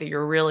weight that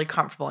you're really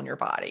comfortable in your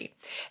body.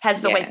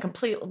 Has the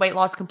weight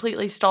loss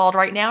completely stalled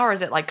right now? Or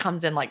is it like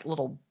comes in like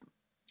little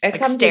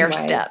stair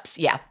steps?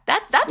 Yeah.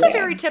 That's a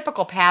very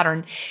typical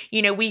pattern.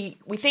 We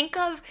think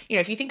of,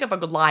 if you think of a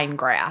line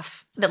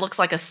graph that looks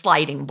like a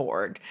sliding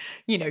board,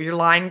 your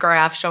line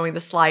graph showing the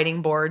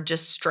sliding board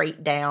just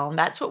straight down.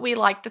 That's what we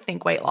like to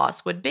think weight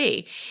loss would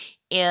be.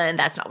 And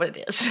that's not what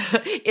it is.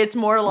 It's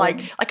more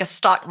like a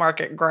stock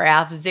market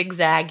graph,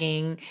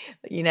 zigzagging.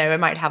 It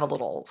might have a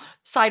little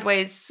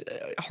sideways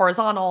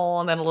horizontal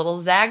and then a little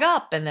zag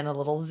up and then a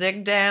little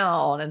zig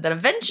down. And then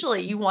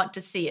eventually you want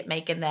to see it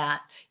making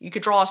that. You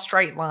could draw a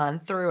straight line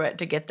through it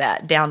to get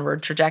that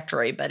downward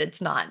trajectory, but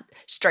it's not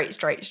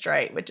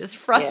straight, which is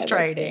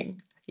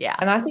frustrating. Yeah.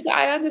 And I think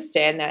I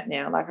understand that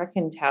now. Like I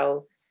can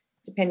tell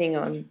depending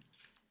on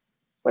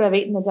what I've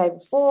eaten the day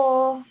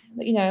before,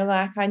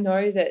 like I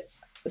know that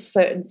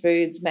certain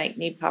foods make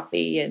me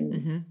puffy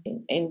and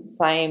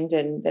inflamed,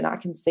 and then I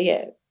can see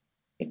it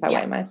if I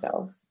weigh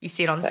myself. You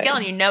see it on the scale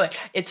and you know it.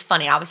 It's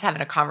funny. I was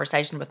having a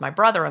conversation with my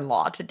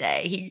brother-in-law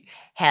today. He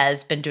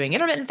has been doing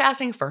intermittent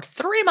fasting for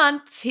 3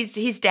 months.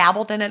 He's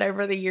dabbled in it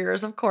over the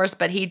years, of course,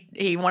 but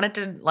he wanted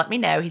to let me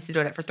know he's been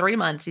doing it for 3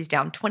 months. He's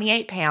down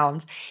 28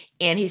 pounds.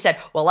 And he said,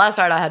 well, last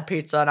night I had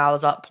pizza and I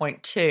was up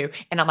 0.2.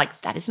 And I'm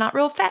like, that is not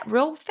real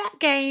fat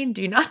gain.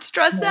 Do not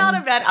stress out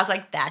about it. I was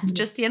like, that's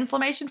just the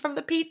inflammation from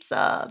the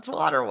pizza. It's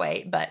water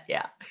weight. But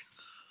yeah.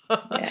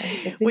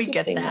 It's we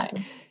get that.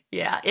 Though.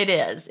 Yeah, it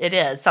is. It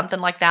is. Something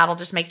like that will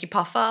just make you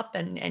puff up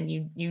and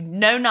you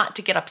know not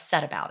to get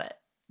upset about it.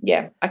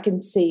 Yeah, I can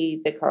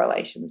see the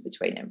correlations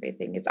between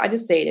everything. I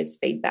just see it as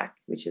feedback,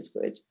 which is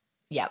good.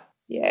 Yep.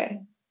 Yeah.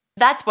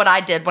 That's what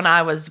I did when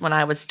I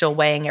was still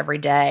weighing every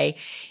day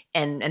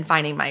and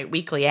finding my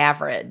weekly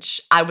average.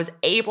 I was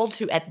able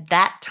to, at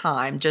that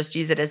time, just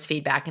use it as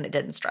feedback and it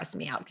didn't stress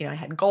me out. I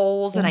had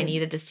goals and I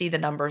needed to see the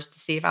numbers to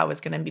see if I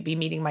was going to be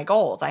meeting my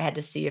goals. I had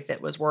to see if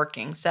it was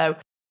working. So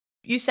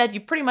you said you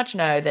pretty much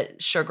know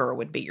that sugar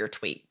would be your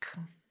tweak.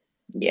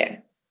 Yeah.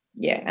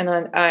 Yeah. And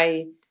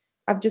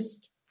I've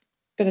just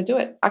got to do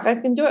it. I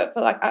can do it for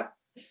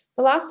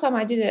the last time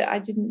I did it, I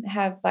didn't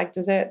have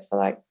desserts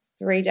for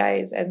 3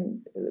 days.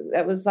 And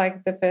that was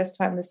the first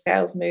time the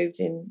scales moved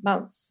in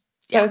months.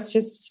 So it's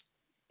just,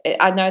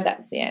 I know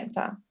that's the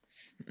answer.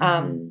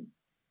 And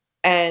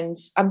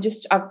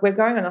we're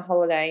going on a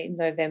holiday in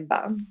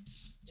November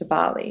to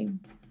Bali.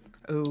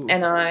 Ooh.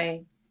 And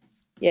I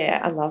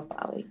love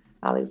Bali.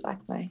 Bali's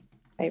my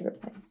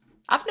favorite place.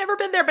 I've never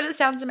been there, but it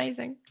sounds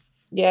amazing.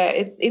 Yeah,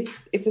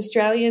 it's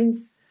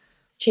Australians'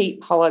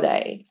 cheap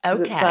holiday.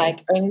 Okay.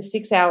 It's only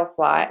 6-hour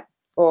flight,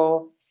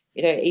 or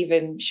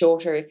even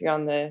shorter if you're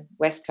on the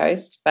West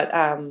Coast. But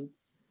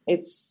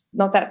it's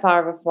not that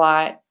far of a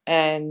flight,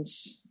 and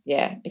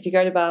if you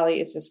go to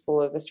Bali, it's just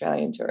full of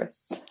Australian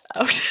tourists.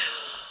 Oh.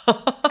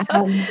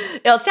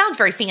 It sounds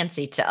very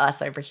fancy to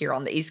us over here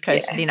on the East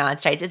Coast of the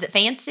United States. Is it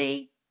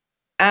fancy?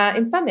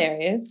 In some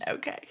areas.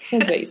 Okay.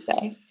 Depends where you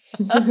stay.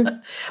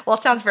 Well,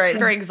 it sounds very,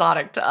 very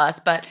exotic to us,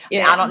 but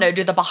I don't know.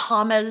 Do the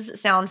Bahamas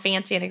sound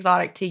fancy and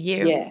exotic to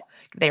you? Yeah.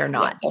 They are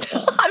not.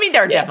 Yeah, I mean,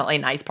 there are definitely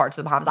nice parts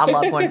of the Bahamas. I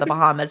love going to the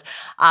Bahamas.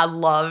 I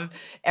love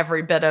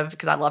every bit of,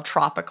 because I love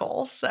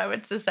tropical. So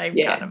it's the same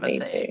kind of a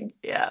thing. Too.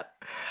 Yeah.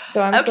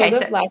 So I'm sort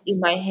of in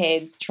my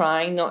head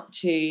trying not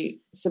to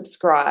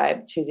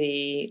subscribe to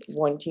the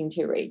wanting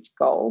to reach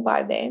goal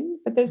by then.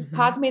 But there's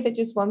part of me that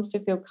just wants to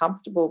feel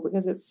comfortable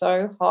because it's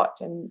so hot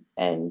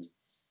and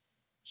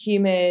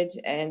humid,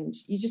 and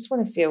you just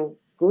want to feel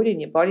good in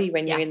your body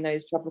when you're in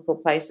those tropical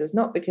places,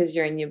 not because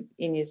you're in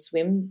your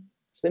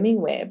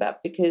swimming wear,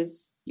 but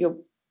because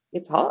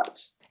it's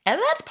hot. And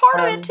that's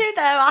part of it too,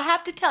 though. I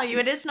have to tell you,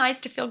 it is nice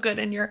to feel good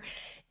in your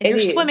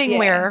swimming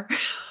wear.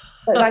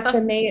 But for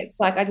me, it's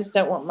I just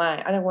don't want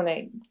I don't want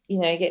to,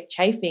 get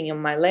chafing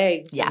on my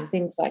legs and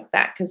things like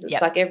that, because it's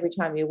every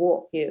time you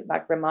walk, you're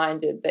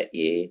reminded that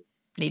you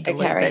need to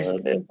lose carrying a those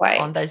little bit of weight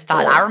on those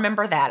thighs. or I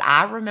remember that.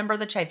 I remember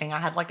the chafing. I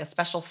had like a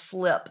special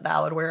slip that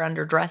I would wear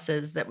under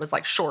dresses that was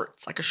like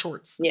shorts, like a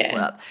shorts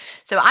slip.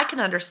 So I can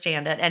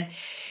understand it. And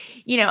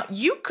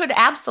you could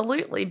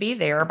absolutely be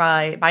there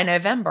by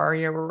November.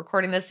 We're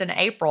recording this in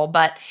April,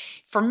 but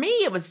for me,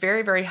 it was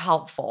very, very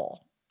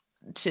helpful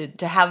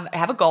to have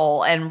a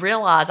goal and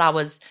realize I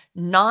was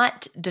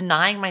not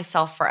denying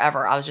myself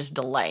forever. I was just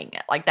delaying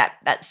it. Like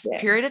that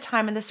period of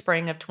time in the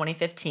spring of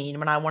 2015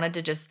 when I wanted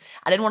to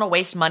I didn't want to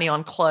waste money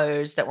on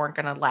clothes that weren't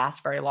going to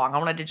last very long. I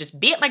wanted to just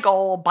be at my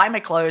goal, buy my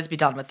clothes, be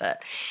done with it.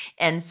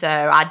 And so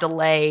I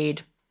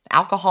delayed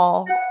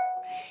alcohol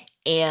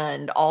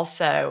and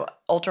also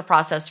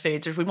ultra-processed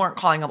foods. We weren't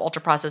calling them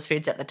ultra-processed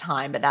foods at the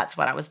time, but that's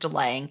what I was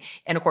delaying.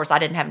 And of course, I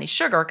didn't have any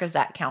sugar because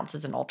that counts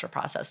as an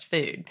ultra-processed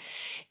food.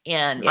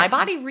 And my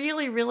body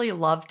really, really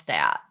loved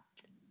that.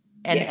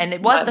 And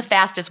it was the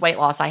fastest weight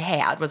loss I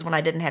had was when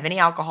I didn't have any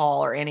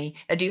alcohol or any.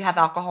 Do you have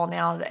alcohol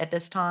now at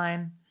this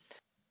time?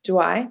 Do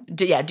I?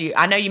 Do you?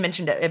 I know you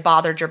mentioned it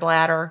bothered your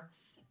bladder.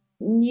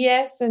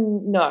 Yes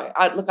and no.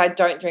 I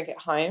don't drink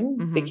at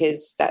home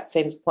because that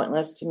seems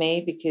pointless to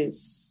me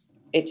because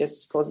it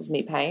just causes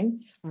me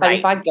pain. But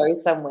if I go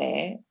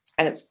somewhere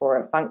and it's for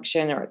a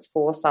function or it's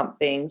for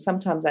something,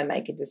 sometimes I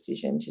make a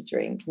decision to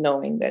drink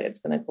knowing that it's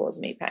going to cause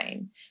me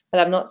pain.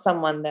 But I'm not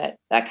someone that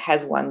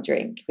has one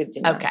drink with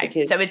dinner.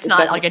 Okay. So it's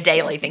not like a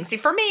daily thing. See,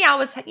 for me, I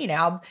was,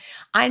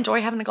 I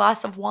enjoy having a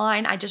glass of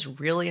wine. I just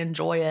really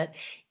enjoy it.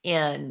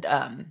 And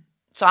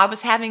so I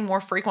was having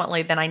more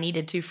frequently than I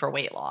needed to for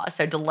weight loss.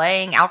 So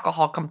delaying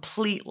alcohol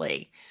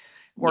completely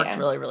worked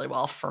really, really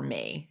well for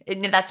me.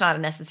 That's not a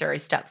necessary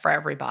step for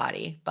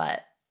everybody,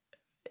 but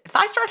if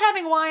I start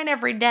having wine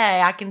every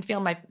day, I can feel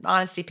my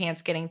honesty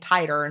pants getting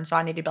tighter, and so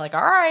I need to be like,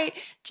 all right,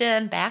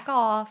 Jen, back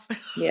off.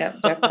 Yeah,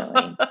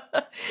 definitely.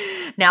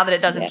 Now that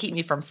it doesn't keep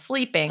me from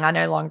sleeping, I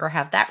no longer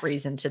have that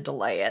reason to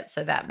delay it,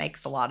 so that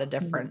makes a lot of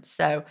difference.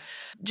 So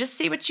just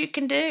see what you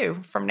can do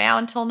from now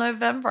until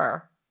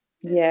November.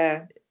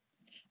 Yeah.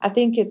 I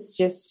think it's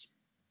just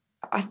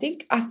I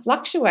think I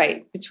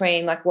fluctuate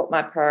between like what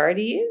my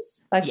priority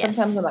is. Like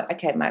sometimes I'm like,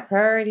 okay, my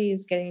priority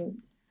is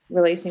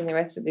releasing the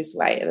rest of this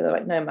weight. And I'm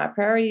like, no, my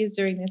priority is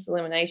doing this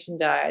elimination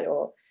diet.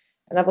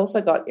 And I've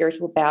also got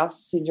irritable bowel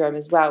syndrome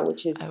as well,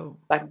 which is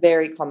like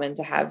very common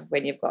to have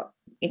when you've got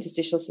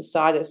interstitial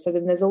cystitis. So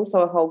then there's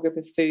also a whole group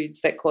of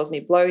foods that cause me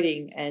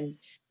bloating and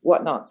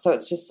whatnot. So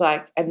it's just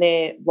like, and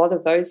a lot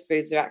of those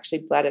foods are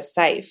actually bladder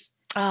safe.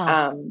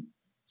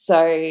 So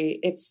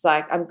it's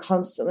like I'm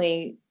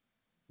constantly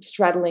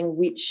straddling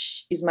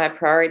which is my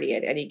priority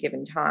at any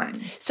given time.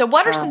 So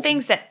what are some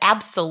things that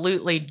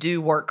absolutely do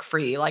work for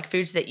you, like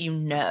foods that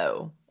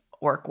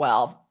work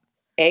well?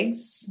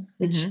 Eggs,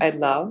 which I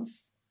love,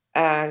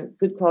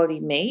 good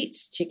quality meat,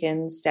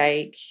 chicken,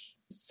 steak,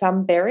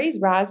 some berries,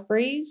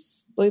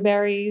 raspberries,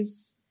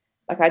 blueberries.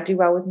 Like I do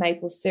well with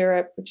maple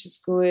syrup, which is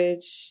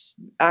good.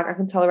 I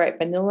can tolerate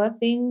vanilla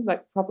things,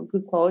 like proper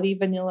good quality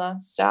vanilla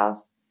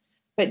stuff.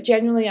 But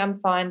generally I'm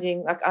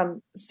finding like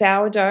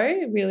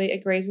sourdough really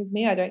agrees with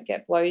me. I don't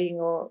get bloating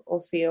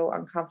or feel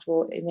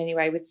uncomfortable in any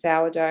way with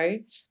sourdough.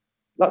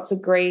 Lots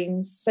of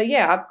greens. So,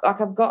 yeah,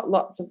 I've got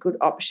lots of good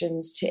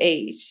options to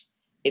eat.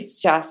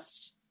 It's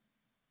just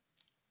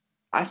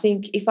I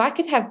think if I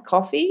could have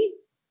coffee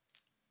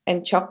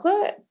and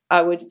chocolate,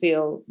 I would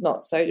feel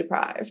not so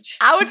deprived.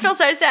 I would feel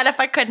so sad if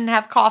I couldn't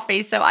have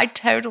coffee. So I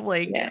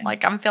totally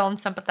I'm feeling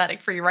sympathetic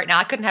for you right now.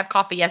 I couldn't have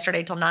coffee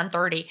yesterday till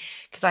 9:30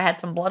 because I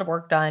had some blood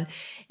work done.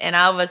 And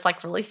I was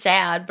like really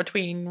sad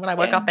between when I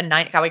woke up at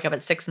night. I wake up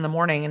at 6 a.m.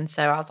 And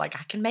so I was like,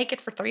 I can make it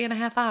for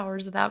 3.5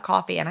 hours without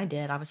coffee. And I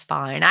did. I was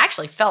fine. I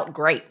actually felt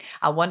great.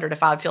 I wondered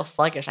if I would feel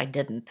sluggish. I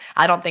didn't.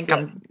 I don't think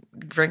I'm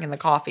drinking the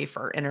coffee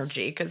for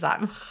energy because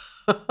I'm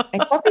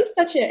and coffee is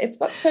it's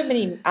got so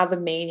many other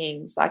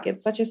meanings. Like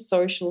it's such a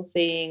social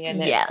thing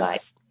and it's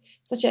like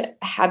such a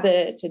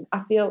habit. And I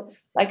feel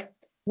like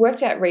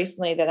worked out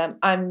recently that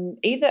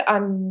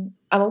I'm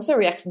also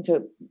reacting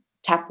to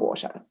tap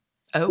water,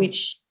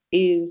 which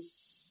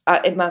is,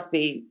 it must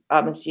be,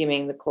 I'm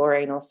assuming the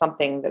chlorine or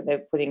something that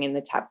they're putting in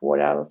the tap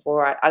water, the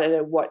fluoride. I don't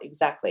know what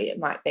exactly it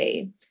might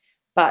be.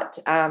 But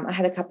I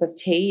had a cup of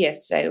tea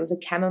yesterday. It was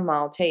a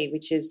chamomile tea,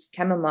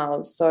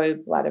 chamomile is so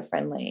bladder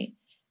friendly.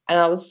 And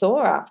I was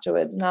sore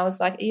afterwards, and I was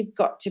like, "You've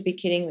got to be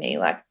kidding me!"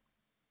 Like,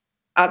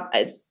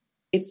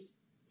 it's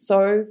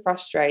so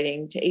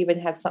frustrating to even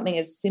have something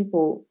as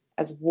simple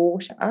as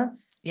water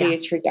be a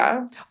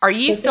trigger. Are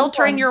you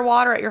filtering your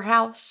water at your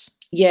house?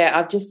 Yeah,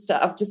 I've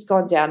just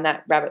gone down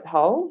that rabbit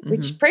hole,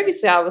 which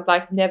previously I would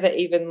like never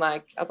even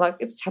like. I'm like,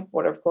 it's tap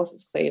water, of course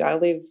it's clean. I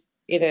live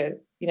in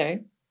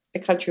a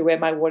country where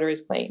my water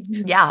is clean.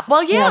 Yeah.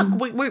 Well,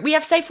 we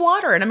have safe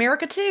water in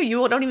America too.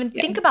 You don't even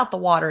think about the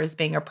water as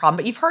being a problem.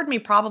 But you've heard me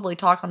probably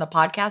talk on the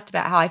podcast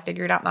about how I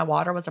figured out my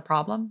water was a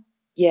problem.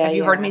 Yeah. Have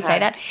you heard me say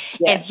that?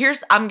 Yeah. And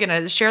I'm going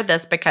to share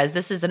this because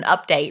this is an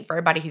update for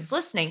everybody who's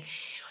listening.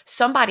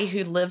 Somebody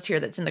who lives here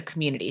that's in the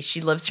community. She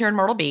lives here in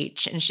Myrtle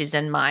Beach, and she's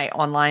in my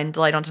online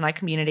Delayed on Tonight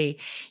community.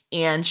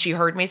 And she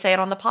heard me say it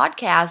on the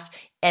podcast,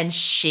 and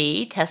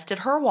she tested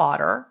her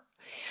water.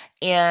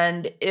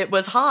 and it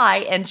was high.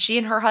 And she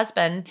and her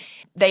husband,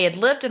 they had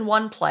lived in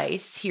one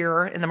place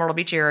here in the Myrtle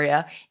Beach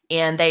area,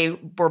 and they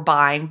were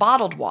buying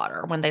bottled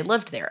water when they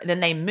lived there. And then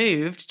they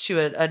moved to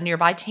a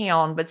nearby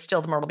town, but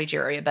still the Myrtle Beach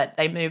area, but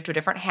they moved to a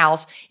different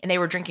house, and they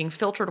were drinking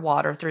filtered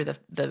water through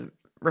the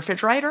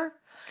refrigerator.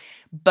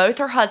 Both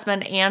her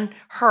husband and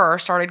her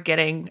started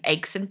getting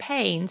aches and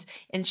pains,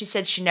 and she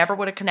said she never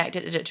would have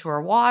connected it to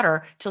her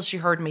water till she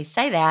heard me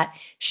say that.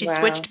 She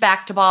switched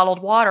back to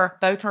bottled water.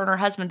 Both her and her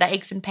husband, the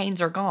aches and pains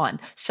are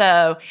gone.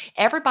 So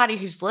everybody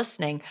who's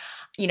listening,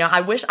 I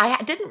wish I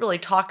didn't really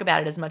talk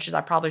about it as much as I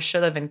probably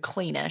should have in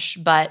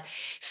Cleanish, but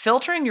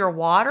filtering your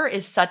water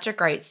is such a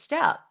great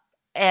step.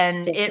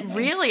 And Definitely. It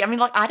really,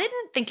 I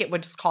didn't think it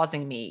was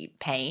causing me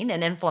pain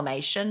and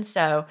inflammation.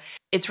 So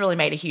it's really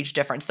made a huge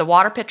difference. The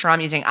water pitcher I'm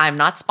using, I'm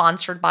not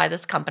sponsored by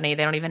this company.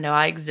 They don't even know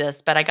I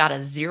exist, but I got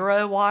a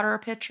Zero water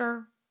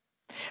pitcher.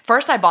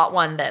 First, I bought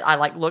one that I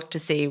looked to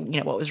see,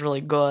 what was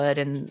really good,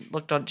 and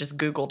just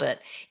Googled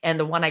it. And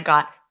the one I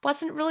got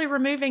wasn't really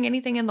removing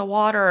anything in the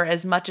water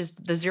as much as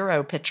the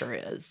Zero pitcher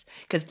is,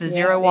 because the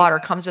Zero water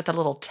comes with a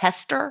little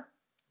tester,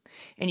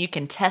 and you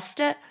can test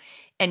it.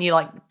 And you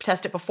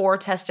test it before,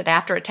 test it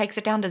after. It takes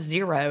it down to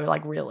zero,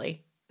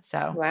 really.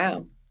 So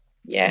wow,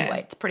 yeah.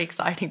 Anyway, it's pretty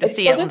exciting to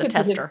see it on the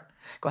tester.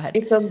 Go ahead.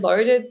 It's a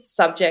loaded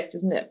subject,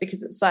 isn't it?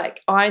 Because it's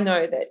I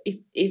know that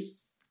if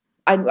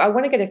I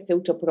want to get a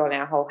filter put on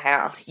our whole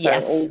house, so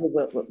yes. all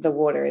the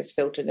water is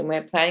filtered, and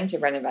we're planning to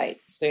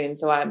renovate soon,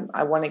 so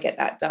I want to get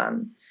that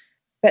done.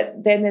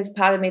 But then there's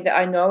part of me that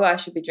I know I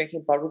should be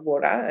drinking bottled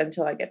water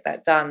until I get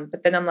that done.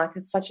 But then I'm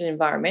it's such an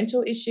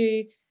environmental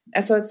issue,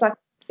 and so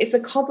it's a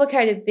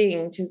complicated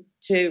thing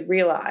to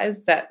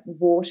realize that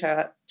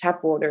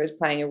tap water is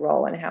playing a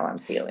role in how I'm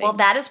feeling. Well,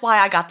 that is why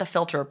I got the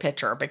filter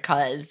pitcher,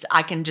 because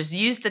I can just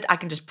I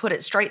can just put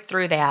it straight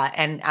through that,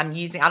 and I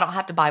don't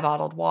have to buy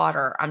bottled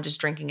water. I'm just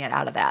drinking it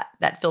out of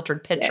that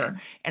filtered pitcher,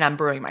 and I'm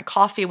brewing my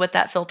coffee with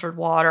that filtered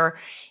water,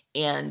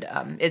 and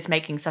it's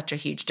making such a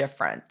huge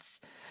difference.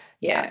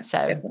 Yeah,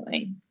 so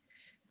definitely.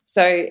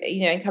 So,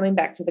 coming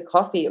back to the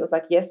coffee, it was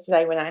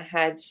yesterday when I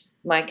had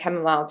my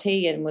chamomile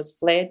tea and was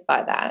flared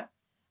by that.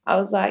 I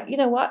was like, you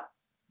know what?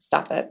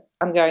 Stuff it.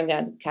 I'm going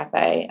down to the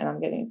cafe and I'm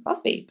getting a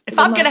coffee. If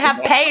I'm going to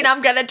have pain,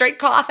 I'm going to drink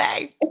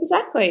coffee.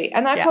 Exactly.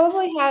 And I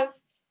probably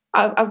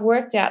I've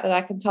worked out that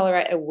I can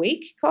tolerate a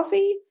weak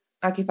coffee.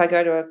 If I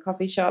go to a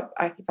coffee shop,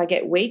 if I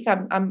get weak,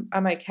 I'm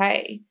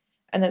okay.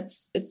 And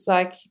it's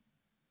I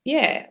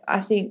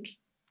think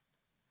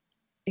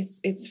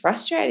it's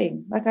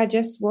frustrating. I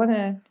just want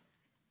to,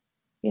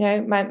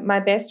 my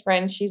best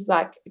friend, she's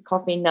a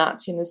coffee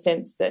nut in the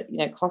sense that,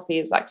 coffee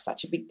is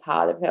such a big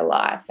part of her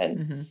life.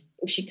 And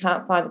if she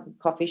can't find a good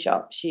coffee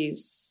shop,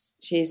 she's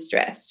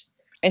stressed.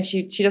 And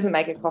she doesn't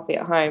make her coffee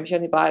at home. She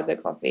only buys her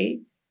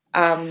coffee.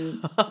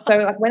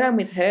 So when I'm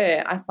with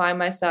her, I find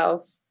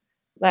myself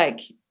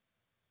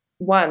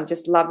one,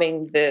 just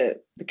loving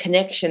the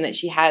connection that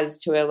she has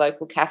to her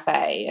local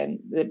cafe and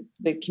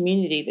the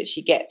community that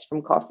she gets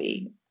from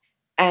coffee.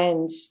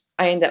 And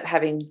I end up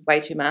having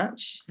way too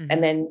much.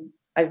 And then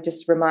I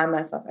just remind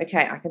myself,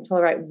 okay, I can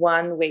tolerate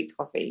 1 week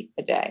coffee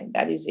a day.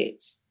 That is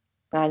it.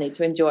 And I need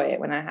to enjoy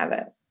it when I have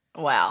it.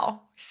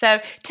 Wow.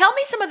 So tell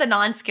me some of the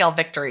non-scale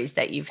victories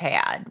that you've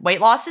had. Weight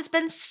loss has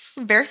been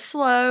very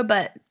slow,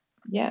 but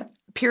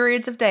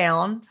periods of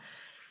down.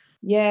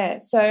 Yeah.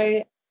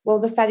 So,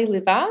 the fatty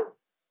liver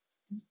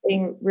is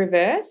being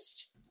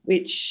reversed,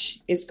 which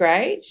is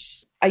great.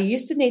 I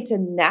used to need to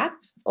nap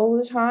all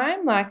the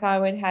time. I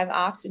would have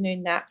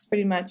afternoon naps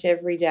pretty much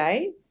every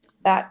day.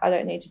 That I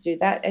don't need to do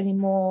that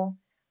anymore.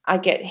 I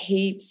get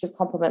heaps of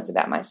compliments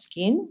about my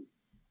skin,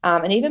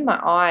 and even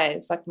my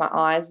eyes, my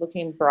eyes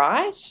looking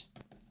bright.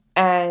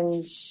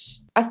 And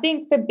I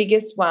think the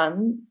biggest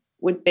one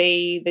would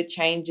be the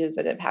changes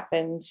that have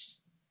happened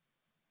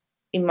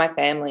in my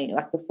family,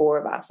 the 4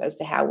 of us, as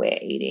to how we're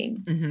eating.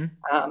 And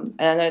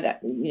I know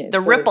that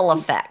the ripple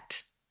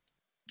effect.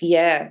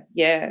 Yeah.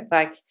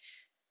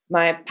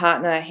 My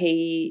partner,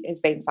 he has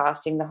been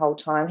fasting the whole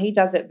time. He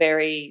does it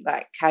very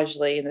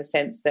casually, in the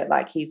sense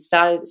that he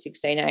started at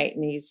 16:8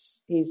 and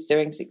he's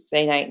doing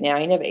 16:8 now.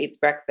 He never eats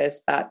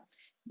breakfast, but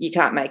you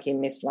can't make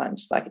him miss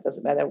lunch. It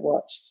doesn't matter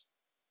what.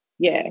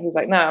 Yeah, he's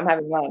no, I'm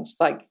having lunch.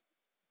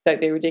 Don't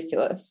be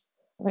ridiculous.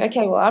 I'm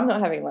okay, well, I'm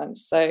not having lunch,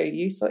 so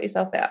you sort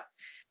yourself out.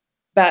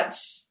 But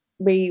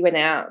we went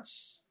out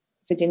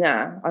for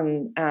dinner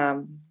on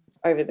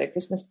over the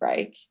Christmas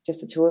break,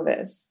 just the 2 of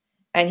us,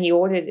 and he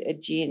ordered a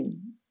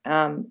gin.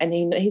 And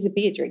he's a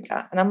beer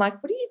drinker. And I'm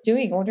like, what are you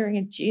doing ordering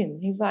a gin?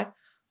 He's like,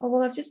 oh,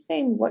 well, I've just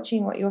been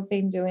watching what you've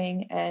been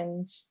doing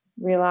and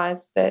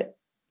realised that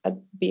a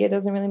beer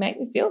doesn't really make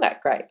me feel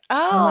that great.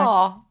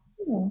 Oh.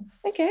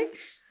 Okay.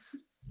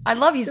 I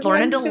love he's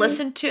learning to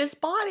listen to his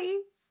body.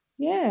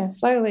 Yeah,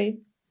 slowly.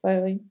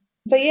 So,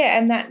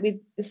 and that with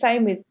the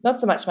same with not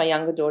so much my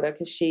younger daughter,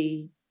 because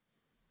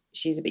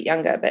she's a bit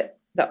younger, but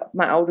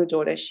my older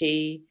daughter,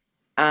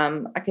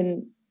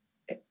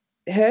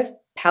 her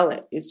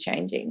palate is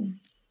changing.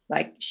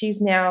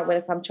 She's now,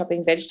 if I'm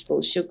chopping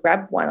vegetables, she'll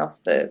grab one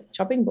off the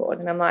chopping board,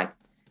 and I'm like,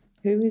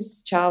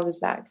 whose child was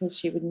that? Because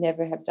she would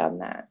never have done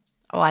that.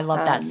 Oh, I love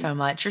that so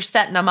much. You're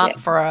setting them up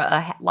for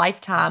a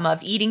lifetime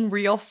of eating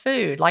real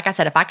food. Like I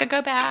said, if I could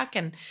go back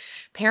and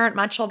parent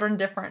my children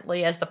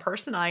differently as the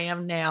person I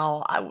am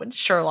now, I would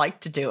sure like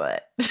to do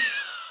it.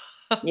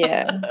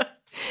 Yeah.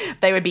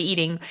 They would be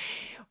eating.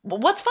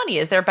 What's funny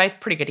is they're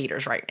both pretty good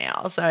eaters right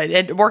now. So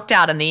it worked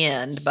out in the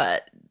end,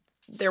 but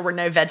there were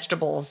no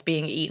vegetables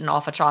being eaten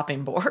off of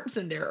chopping boards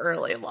in their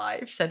early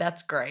life. So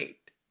that's great.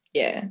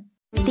 Yeah.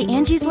 The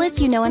Angie's List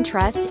you know and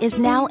trust is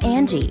now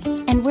Angie,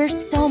 and we're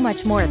so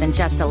much more than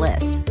just a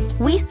list.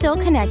 We still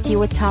connect you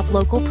with top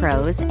local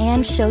pros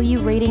and show you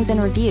ratings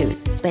and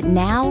reviews, but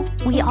now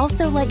we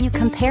also let you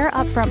compare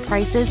upfront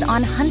prices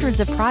on hundreds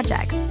of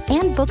projects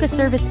and book a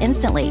service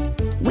instantly.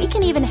 We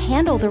can even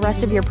handle the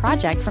rest of your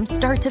project from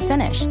start to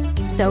finish.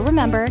 So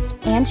remember,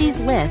 Angie's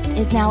List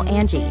is now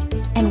Angie,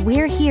 and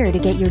we're here to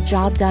get your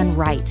job done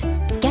right.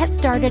 Get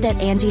started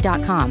at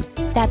Angie.com.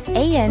 That's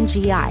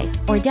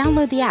ANGI, or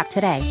download the app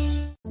today.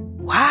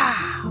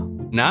 Wow.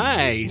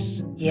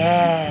 Nice.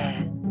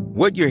 Yeah.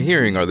 What you're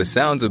hearing are the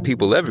sounds of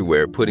people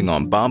everywhere putting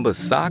on Bombas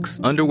socks,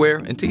 underwear,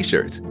 and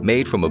T-shirts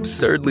made from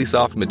absurdly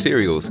soft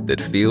materials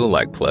that feel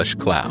like plush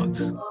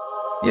clouds.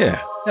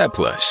 Yeah, that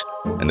plush.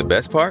 And the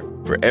best part?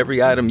 For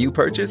every item you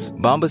purchase,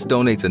 Bombas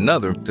donates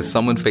another to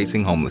someone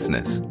facing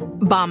homelessness.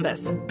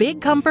 Bombas.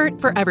 Big comfort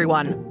for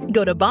everyone.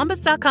 Go to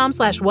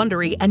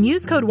bombas.com/Wondery and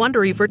use code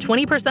Wondery for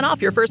 20%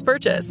 off your first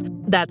purchase.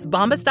 That's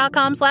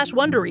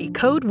bombas.com/Wondery,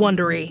 code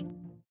Wondery.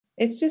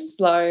 It's just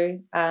slow.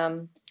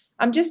 I'm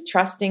just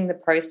trusting the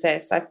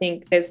process. I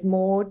think there's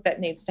more that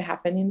needs to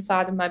happen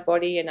inside of my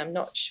body, and I'm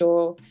not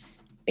sure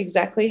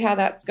exactly how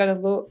that's going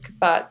to look,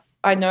 but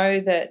I know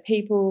that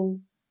people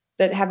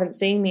that haven't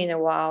seen me in a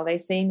while, they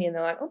see me and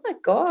they're like, oh my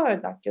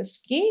God, like your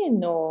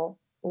skin or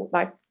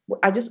like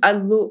I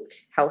look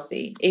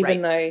healthy,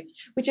 even though,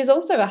 which is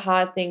also a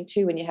hard thing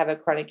too when you have a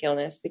chronic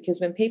illness,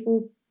 because when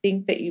people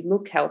think that you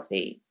look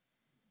healthy,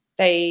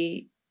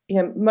 they,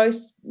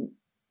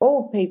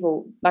 all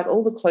people, like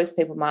all the close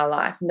people in my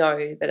life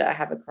know that I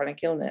have a chronic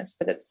illness,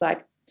 but it's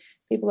like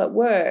people at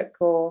work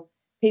or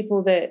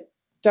people that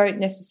don't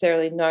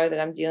necessarily know that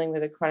I'm dealing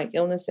with a chronic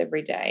illness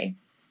every day.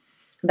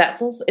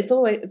 That's also, it's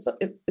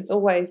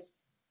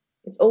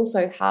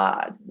also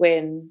hard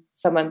when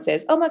someone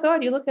says, oh my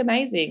God, you look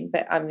amazing,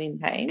 but I'm in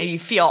pain. And you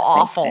feel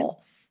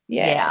awful.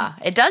 Yeah.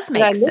 It does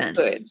make sense. I look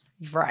good.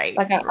 Right.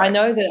 Like I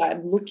know that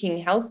I'm looking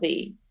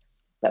healthy,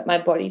 but my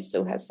body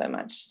still has so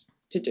much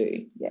to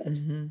do yet.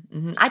 Mm-hmm,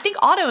 mm-hmm. I think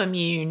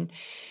autoimmune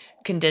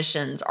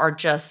conditions are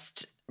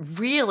just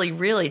really,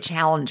 really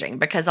challenging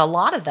because a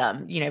lot of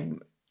them,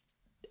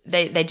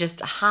 they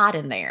just hide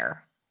in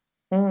there.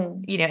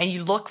 And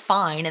you look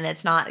fine and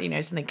it's not,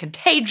 something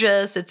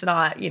contagious. It's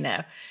not,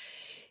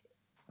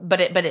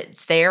 but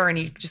it's there and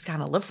you just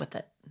kind of live with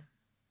it.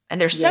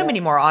 And there's so many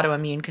more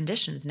autoimmune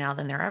conditions now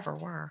than there ever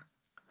were.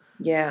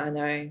 Yeah, I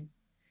know.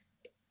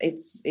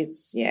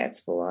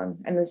 It's full on.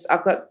 And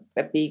I've got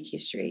a big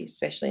history,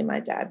 especially in my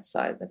dad's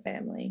side of the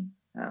family.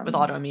 With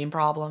autoimmune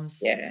problems.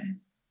 Yeah.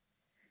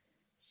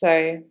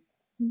 So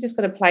you just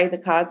got to play the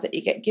cards that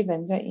you get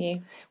given, don't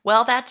you?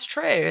 Well, that's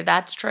true.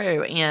 That's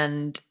true.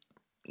 And,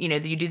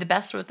 you do the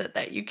best with it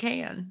that you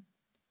can.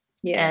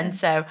 Yeah. And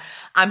so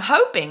I'm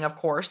hoping, of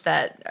course,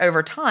 that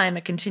over time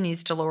it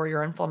continues to lower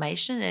your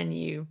inflammation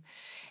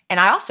and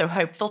I also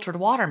hope filtered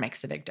water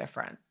makes a big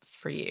difference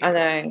for you. I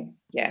know.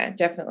 Yeah,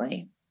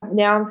 definitely.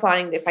 Now I'm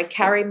finding that if I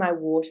carry my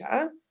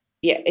water,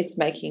 it's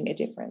making a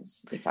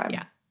difference.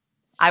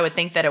 I would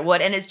think that it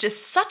would. And it's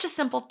just such a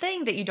simple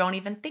thing that you don't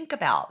even think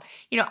about.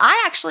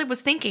 I actually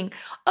was thinking,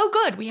 oh,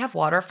 good, we have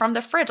water from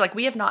the fridge. Like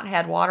we have not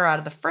had water out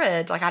of the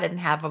fridge. Like I didn't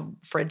have a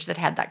fridge that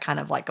had that kind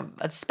of like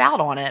a spout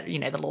on it,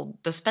 the little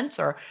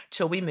dispenser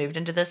till we moved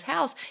into this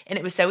house. And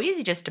it was so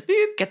easy just to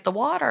get the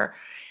water.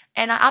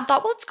 And I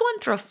thought, well, it's going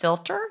through a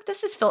filter.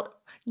 This is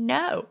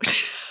No.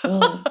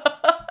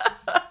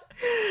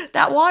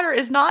 That water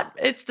is not,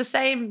 it's the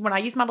same. When I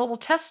use my little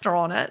tester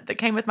on it that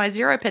came with my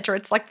Zero pitcher,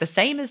 it's like the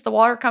same as the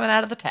water coming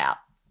out of the tap.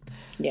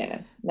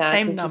 Yeah. No,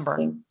 same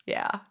number.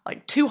 Yeah.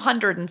 Like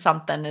 200 and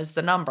something is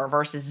the number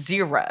versus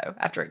 0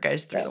 after it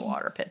goes through the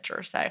water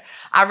pitcher. So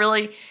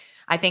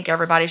I think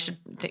everybody should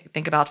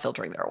think about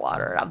filtering their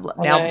water. I'm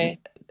now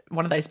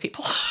one of those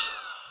people.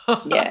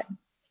 Yeah.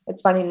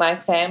 It's funny. My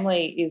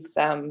family is,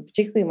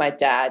 particularly my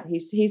dad,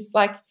 he's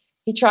like,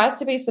 he tries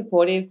to be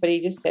supportive, but he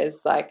just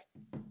says like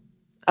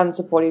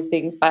unsupportive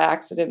things by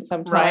accident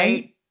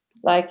sometimes. Right.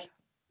 Like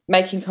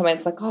making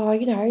comments like, oh,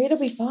 it'll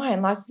be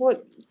fine. Like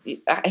what?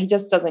 He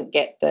just doesn't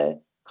get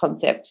the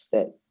concept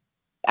that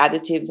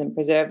additives and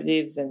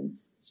preservatives and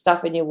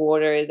stuff in your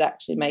water is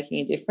actually making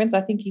a difference.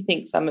 I think he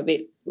thinks I'm a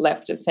bit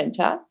left of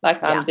center.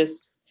 Like I'm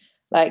just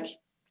like,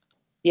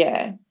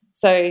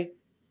 So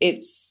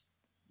it's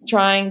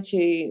trying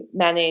to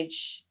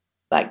manage,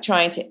 like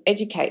trying to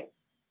educate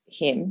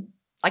him.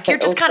 Like you're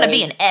just kind of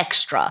being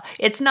extra.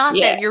 It's not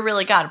that you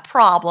really got a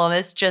problem.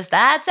 It's just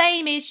that's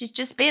Amy. She's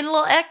just being a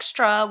little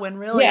extra when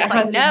really it's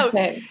like, 100%.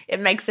 No,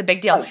 it makes a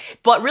big deal.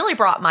 What really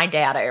brought my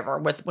dad over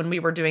when we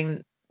were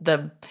doing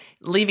the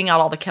leaving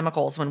out all the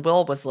chemicals when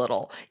Will was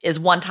little is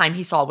one time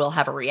he saw Will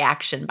have a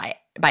reaction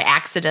by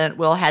accident.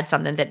 Will had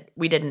something that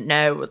we didn't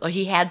know.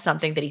 He had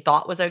something that he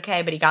thought was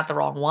okay, but he got the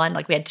wrong one.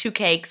 Like we had 2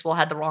 cakes. Will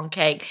had the wrong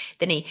cake.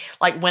 Then he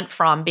like went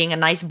from being a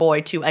nice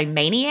boy to a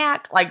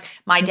maniac. Like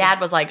my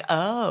dad was like,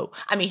 oh,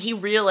 I mean, he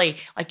really,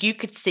 like you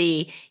could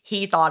see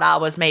he thought I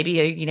was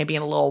maybe,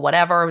 being a little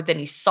whatever. Then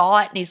he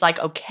saw it and he's like,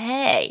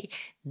 okay,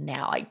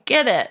 now I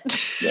get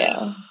it.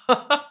 Yeah.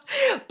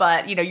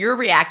 But, your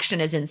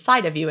reaction is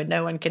inside of you and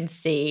no one can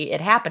see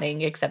it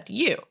happening except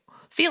you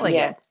feeling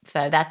it.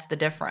 So that's the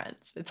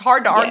difference. It's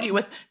hard to argue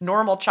with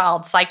normal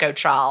child, psycho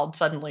child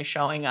suddenly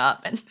showing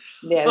up. And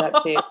yeah,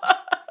 that's it.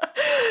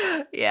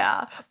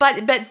 Yeah.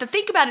 But the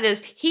thing about it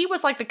is he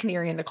was like the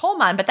canary in the coal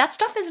mine, but that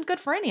stuff isn't good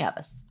for any of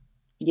us.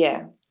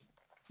 Yeah.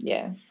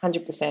 Yeah,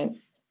 100%.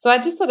 So I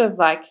just sort of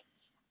like,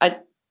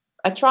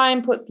 I try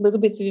and put little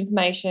bits of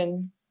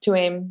information to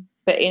him,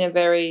 but in a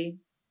very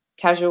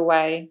casual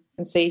way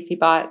and see if he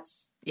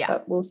bites. Yeah.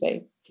 But we'll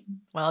see.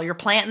 Well, you're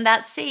planting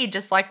that seed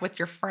just like with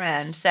your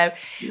friend. So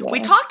we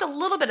talked a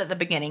little bit at the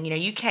beginning.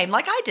 You came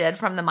like I did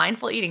from the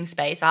mindful eating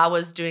space. I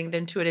was doing the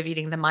intuitive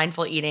eating, the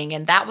mindful eating,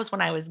 and that was when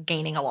I was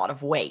gaining a lot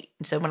of weight.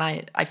 And so when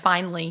I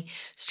finally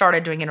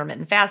started doing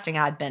intermittent fasting,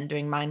 I'd been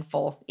doing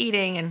mindful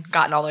eating and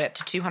gotten all the way up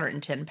to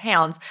 210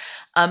 pounds.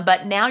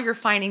 But now you're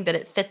finding that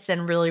it fits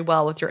in really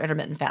well with your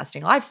intermittent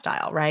fasting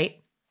lifestyle,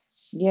 right?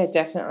 Yeah,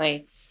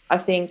 definitely. I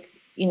think,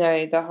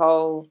 the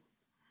whole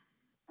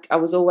I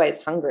was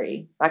always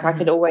hungry. Like I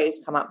could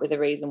always come up with a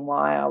reason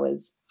why I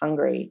was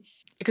hungry.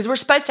 Because we're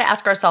supposed to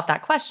ask ourselves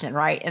that question,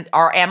 right?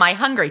 Or am I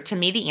hungry? To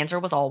me, the answer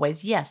was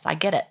always yes, I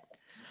get it.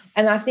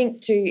 And I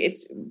think too,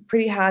 it's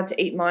pretty hard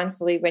to eat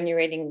mindfully when you're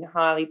eating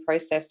highly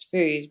processed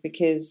food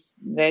because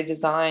they're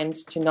designed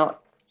to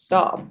not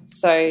stop.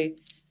 So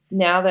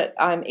now that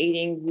I'm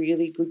eating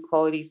really good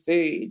quality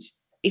food,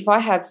 if I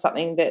have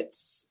something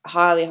that's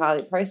highly,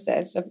 highly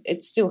processed,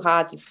 it's still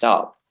hard to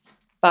stop.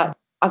 But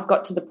I've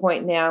got to the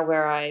point now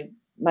where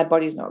my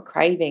body's not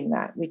craving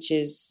that, which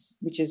is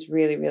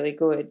really, really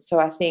good. So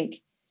I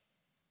think,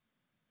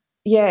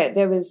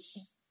 there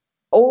was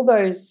all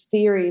those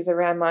theories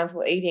around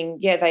mindful eating.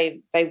 Yeah,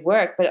 they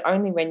work, but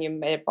only when you're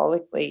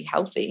metabolically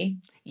healthy.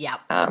 Yeah,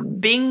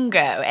 bingo.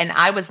 And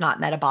I was not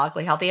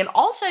metabolically healthy. And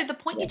also the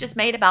point you just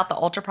made about the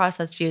ultra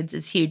processed foods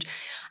is huge.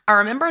 I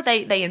remember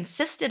they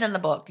insisted in the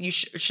book you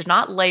should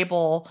not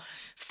label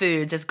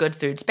foods as good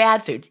foods,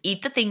 bad foods.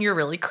 Eat the thing you're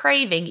really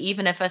craving,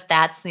 even if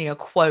that's,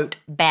 quote,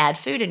 bad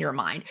food in your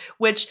mind,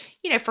 which,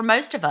 for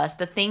most of us,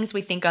 the things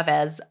we think of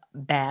as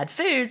bad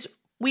foods,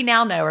 we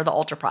now know are the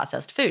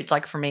ultra-processed foods.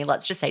 Like for me,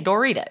 let's just say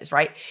Doritos,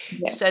 right?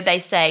 Yeah. So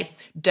they say,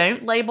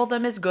 don't label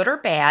them as good or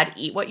bad.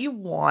 Eat what you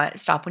want.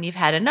 Stop when you've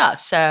had enough.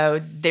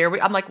 So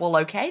I'm like, well,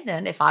 okay,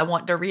 then if I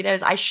want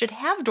Doritos, I should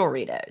have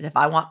Doritos. If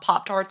I want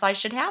Pop-Tarts, I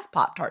should have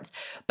Pop-Tarts.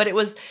 But it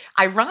was,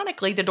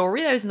 ironically, the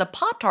Doritos and the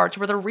Pop-Tarts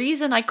were the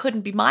reason I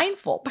couldn't be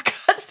mindful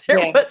because there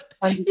was,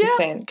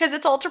 100%. because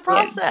it's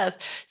ultra-processed.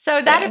 Yeah.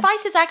 So that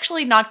advice is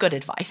actually not good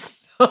advice.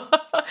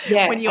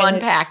 When you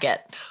unpack it.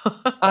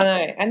 I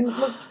know. And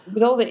look,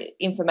 with all the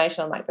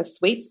information on like the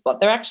sweet spot,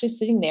 they're actually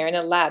sitting there in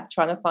a lab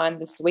trying to find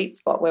the sweet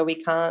spot where we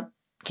can't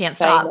say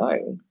stop.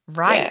 No.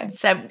 Right. Yeah.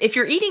 So if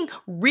you're eating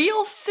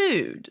real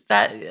food,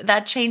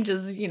 that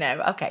changes,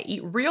 okay,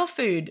 eat real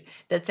food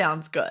that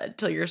sounds good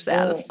till you're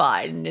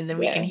satisfied. And then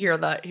we can hear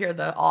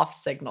the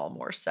off signal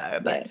more so.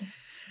 But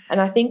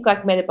and I think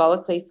like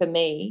metabolically for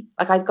me,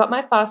 like I got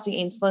my fasting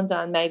insulin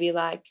done maybe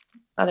like,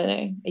 I don't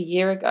know, a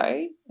year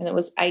ago, and it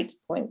was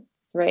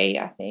 8.3,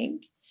 I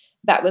think.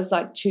 That was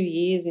like 2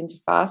 years into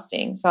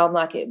fasting. So I'm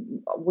like, it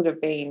would have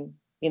been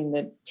in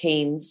the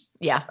teens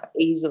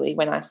easily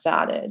when I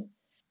started.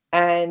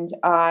 And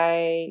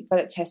I got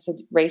it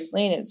tested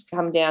recently and it's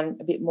come down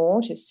a bit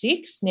more to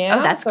 6 now.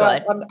 Oh, that's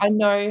good. I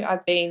know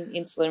I've been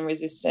insulin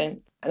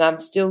resistant and I'm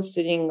still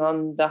sitting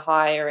on the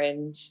higher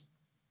end.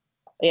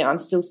 I'm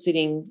still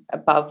sitting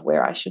above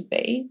where I should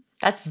be.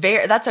 That's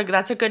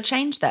a good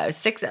change though.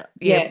 6.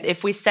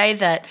 If we say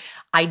that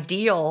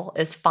ideal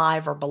is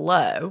 5 or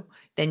below,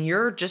 then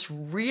you're just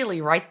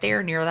really right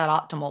there near that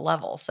optimal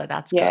level. So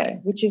that's good.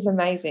 Which is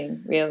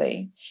amazing,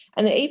 really.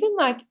 And even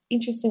like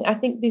interesting, I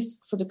think this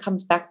sort of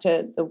comes back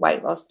to the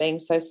weight loss being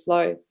so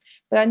slow.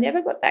 But I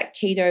never got that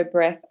keto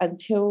breath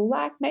until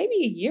like maybe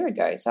a year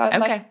ago. So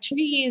I'm like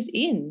 2 years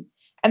in.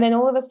 And then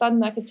all of a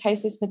sudden I could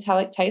taste this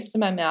metallic taste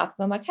in my mouth.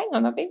 And I'm like, hang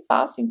on, I've been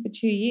fasting for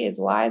 2 years.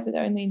 Why is it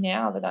only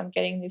now that I'm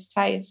getting this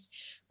taste?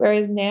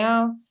 Whereas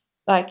now,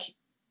 like,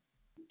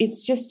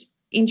 it's just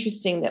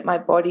interesting that my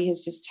body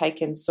has just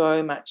taken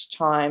so much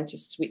time to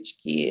switch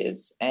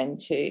gears and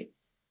to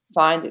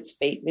find its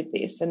feet with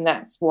this. And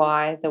that's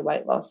why the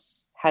weight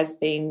loss has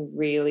been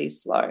really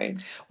slow.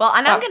 Well,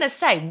 and I'm going to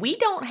say we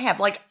don't have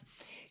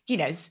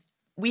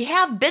we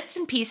have bits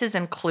and pieces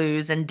and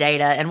clues and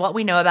data and what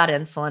we know about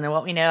insulin and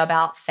what we know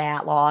about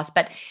fat loss,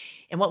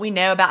 and what we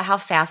know about how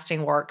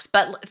fasting works.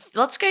 But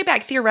let's go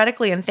back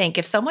theoretically and think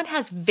if someone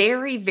has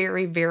very,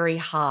 very, very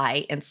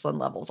high insulin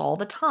levels all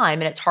the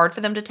time and it's hard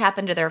for them to tap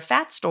into their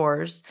fat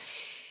stores,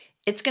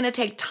 it's going to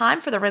take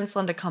time for their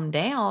insulin to come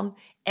down,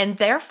 and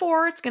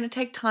therefore it's going to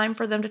take time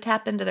for them to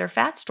tap into their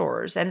fat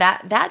stores. And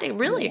that it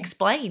really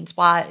explains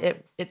why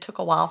it took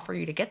a while for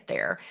you to get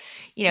there,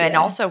 and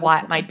also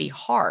why it might be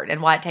hard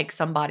and why it takes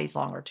some bodies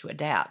longer to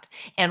adapt,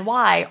 and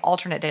why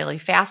alternate daily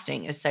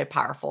fasting is so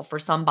powerful for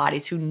some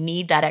bodies who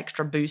need that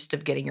extra boost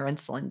of getting your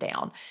insulin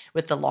down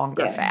with the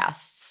longer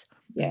fasts.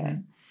 Yeah.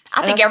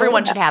 I think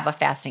everyone should have a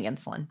fasting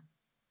insulin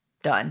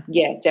done.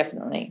 Yeah,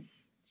 definitely.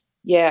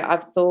 Yeah,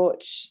 I've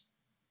thought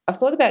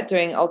about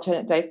doing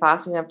alternate day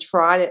fasting. I've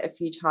tried it a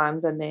few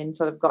times and then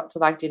sort of got to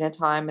like dinner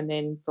time and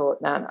then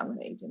thought, no, I'm going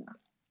to eat dinner.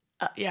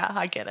 Yeah,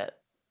 I get it.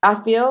 I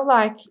feel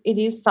like it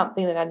is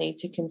something that I need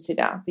to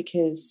consider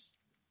because,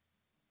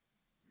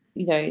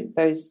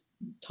 those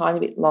tiny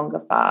bit longer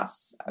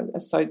fasts are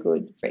so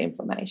good for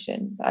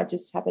inflammation. But I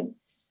just haven't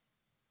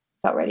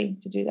felt ready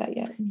to do that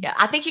yet. Yeah,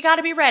 I think you got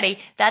to be ready.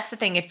 That's the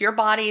thing. If your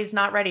body is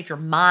not ready, if your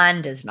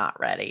mind is not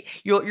ready,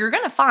 you're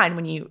going to find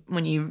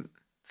when you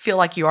feel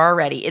like you are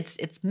ready,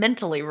 it's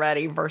mentally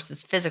ready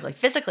versus physically.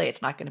 Physically,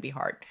 it's not going to be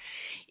hard.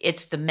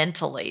 It's the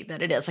mentally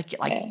that it is. Like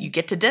you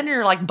get to dinner,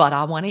 you're like, but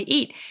I want to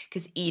eat,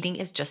 because eating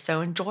is just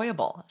so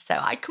enjoyable. So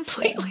I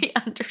completely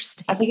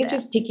understand. I think it's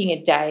just picking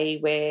a day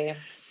where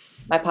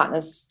my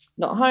partner's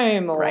not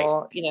home,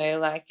 or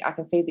like I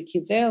can feed the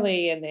kids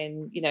early, and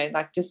then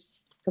just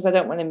because I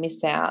don't want to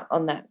miss out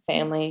on that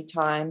family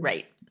time,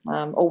 right?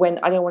 Or when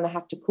I don't want to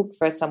have to cook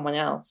for someone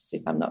else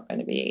if I'm not going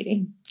to be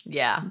eating.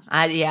 Yeah.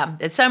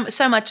 It's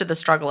so much of the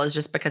struggle is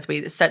just because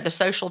the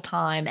social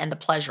time and the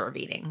pleasure of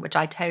eating, which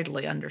I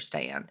totally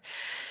understand.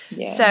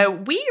 Yeah. So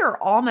we are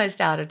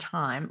almost out of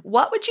time.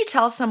 What would you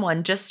tell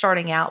someone just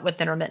starting out with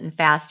intermittent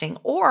fasting,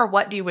 or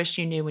what do you wish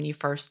you knew when you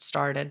first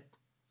started?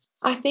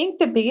 I think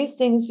the biggest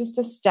thing is just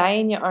to stay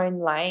in your own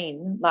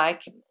lane.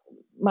 Like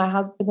my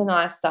husband and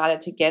I started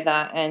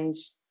together, and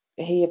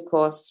he, of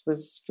course,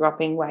 was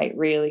dropping weight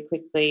really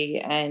quickly,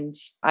 and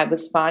I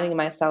was finding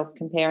myself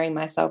comparing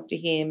myself to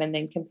him and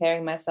then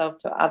comparing myself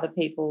to other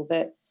people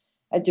that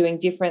are doing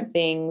different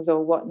things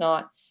or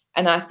whatnot.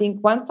 And I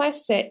think once I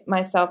set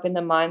myself in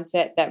the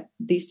mindset that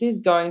this is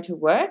going to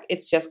work,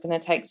 it's just going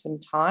to take some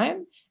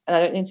time and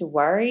I don't need to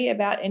worry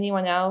about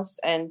anyone else.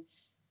 And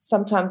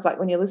sometimes, like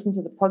when you listen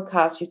to the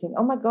podcast, you think,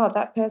 oh, my God,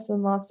 that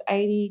person lost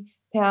 80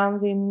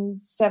 pounds in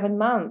 7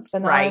 months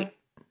and I've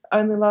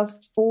only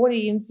lost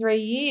 40 in 3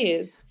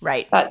 years.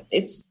 Right. But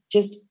it's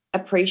just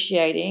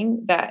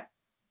appreciating that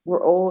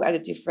we're all at a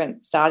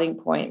different starting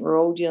point. We're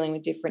all dealing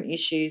with different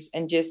issues,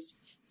 and just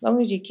as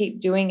long as you keep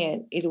doing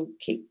it, it'll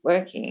keep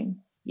working.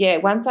 Yeah,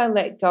 once I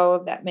let go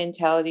of that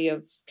mentality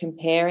of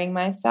comparing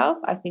myself,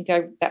 I think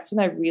that's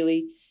when I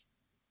really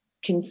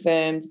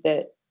confirmed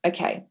that,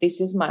 okay,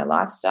 this is my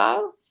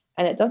lifestyle,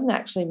 and it doesn't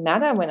actually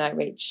matter when I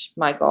reach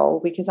my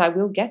goal, because I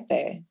will get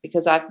there,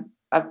 because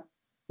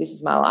this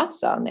is my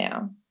lifestyle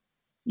now.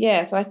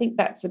 Yeah, so I think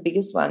that's the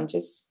biggest one.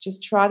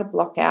 Just try to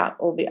block out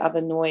all the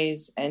other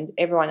noise and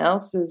everyone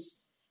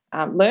else's,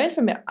 learn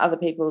from other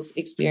people's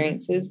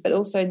experiences, but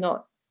also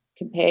not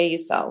compare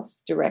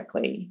yourself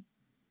directly.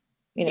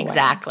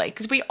 Exactly,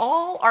 because we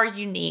all are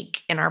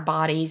unique in our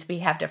bodies. We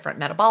have different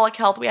metabolic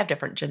health. We have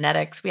different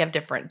genetics. We have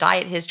different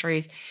diet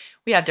histories.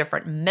 We have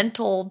different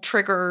mental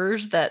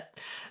triggers that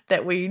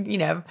we,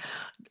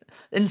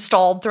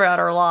 installed throughout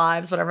our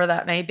lives, whatever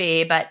that may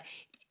be. But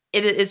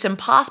it's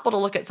impossible to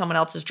look at someone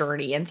else's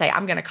journey and say,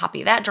 I'm going to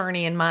copy that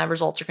journey and my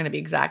results are going to be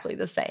exactly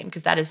the same,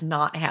 because that is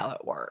not how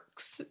it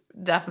works.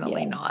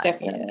 Definitely not.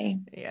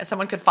 Definitely. Yeah.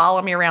 Someone could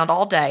follow me around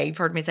all day. You've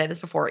heard me say this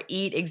before.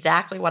 Eat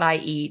exactly what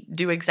I eat,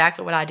 do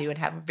exactly what I do, and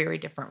have very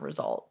different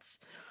results.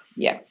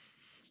 Yeah.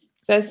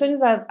 So as soon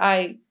as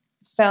I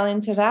fell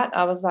into that,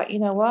 I was like, you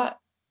know what?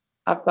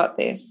 I've got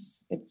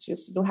this.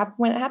 It'll happen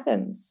when it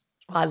happens.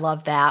 I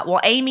love that. Well,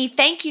 Amy,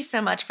 thank you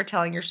so much for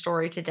telling your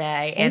story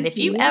today. And if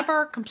you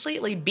ever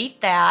completely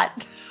beat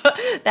that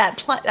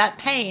that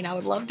pain, I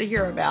would love to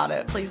hear about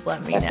it. Please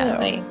let me know.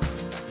 Definitely.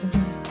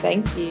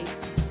 Thank you.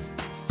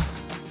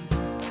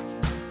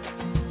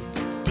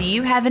 Do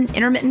you have an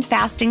intermittent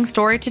fasting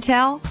story to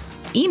tell?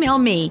 Email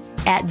me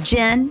at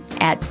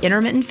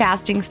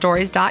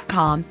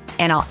jen@intermittentfastingstories.com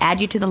and I'll add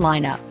you to the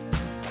lineup.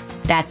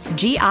 That's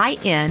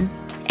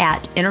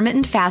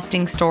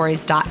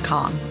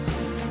GIN@intermittentfastingstories.com.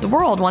 The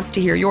world wants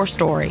to hear your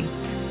story.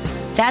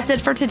 That's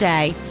it for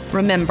today.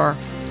 Remember,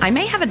 I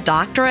may have a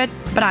doctorate,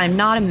 but I'm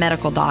not a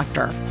medical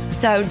doctor.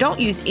 So don't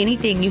use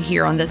anything you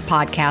hear on this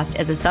podcast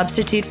as a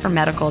substitute for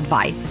medical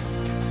advice.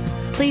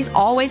 Please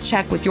always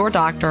check with your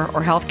doctor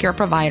or healthcare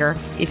provider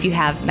if you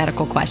have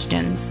medical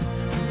questions.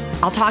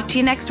 I'll talk to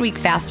you next week,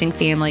 Fasting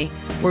Family,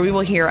 where we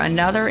will hear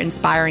another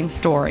inspiring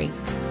story.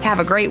 Have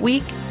a great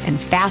week and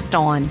fast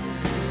on.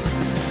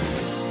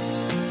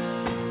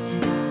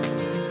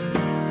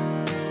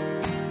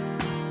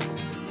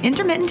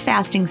 Intermittent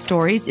Fasting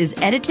Stories is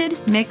edited,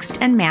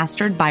 mixed, and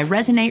mastered by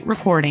Resonate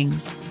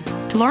Recordings.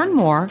 To learn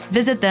more,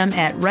 visit them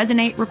at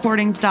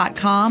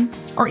resonaterecordings.com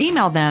or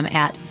email them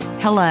at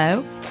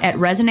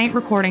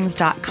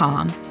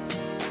hello@resonaterecordings.com.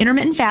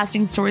 Intermittent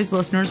Fasting Stories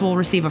listeners will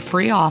receive a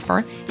free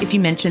offer if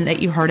you mention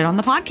that you heard it on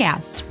the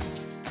podcast.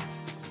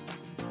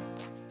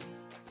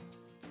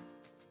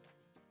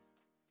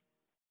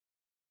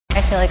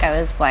 feel like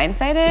I was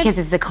blindsided. Because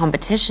it's a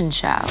competition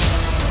show.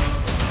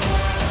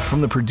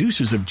 From the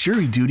producers of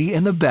Jury Duty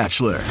and The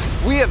Bachelor.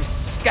 We have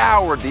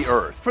scoured the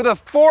earth for the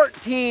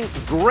 14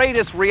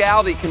 greatest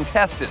reality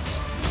contestants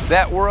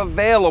that were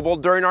available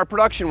during our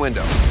production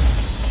window.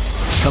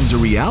 Comes a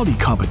reality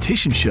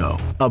competition show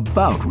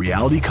about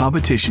reality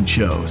competition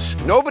shows.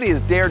 Nobody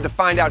has dared to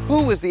find out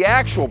who is the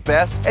actual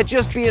best at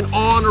just being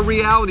on a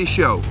reality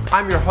show.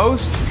 I'm your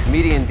host,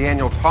 comedian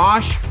Daniel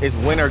Tosh. It's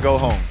win or go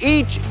home.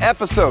 Each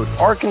episode,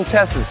 our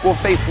contestants will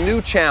face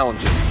new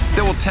challenges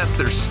that will test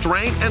their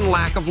strength and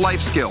lack of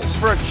life skills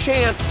for a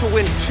chance to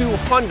win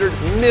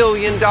 $200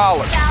 million.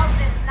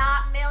 Thousands,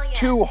 not millions.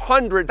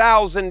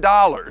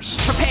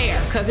 $200,000.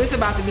 Prepare, because it's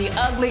about to be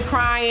ugly,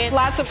 crying,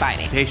 lots of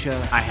fighting. Tasha,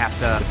 I have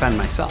to defend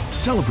myself.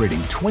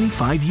 Celebrating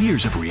 25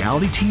 years of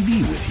reality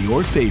TV with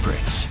your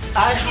favorites.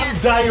 I have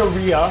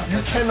diarrhea.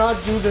 You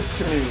cannot do this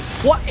to me.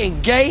 What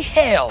in gay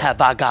hell have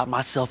I got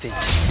myself into?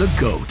 The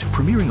GOAT,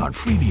 premiering on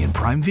Freevee and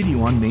Prime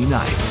Video on May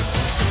 9th.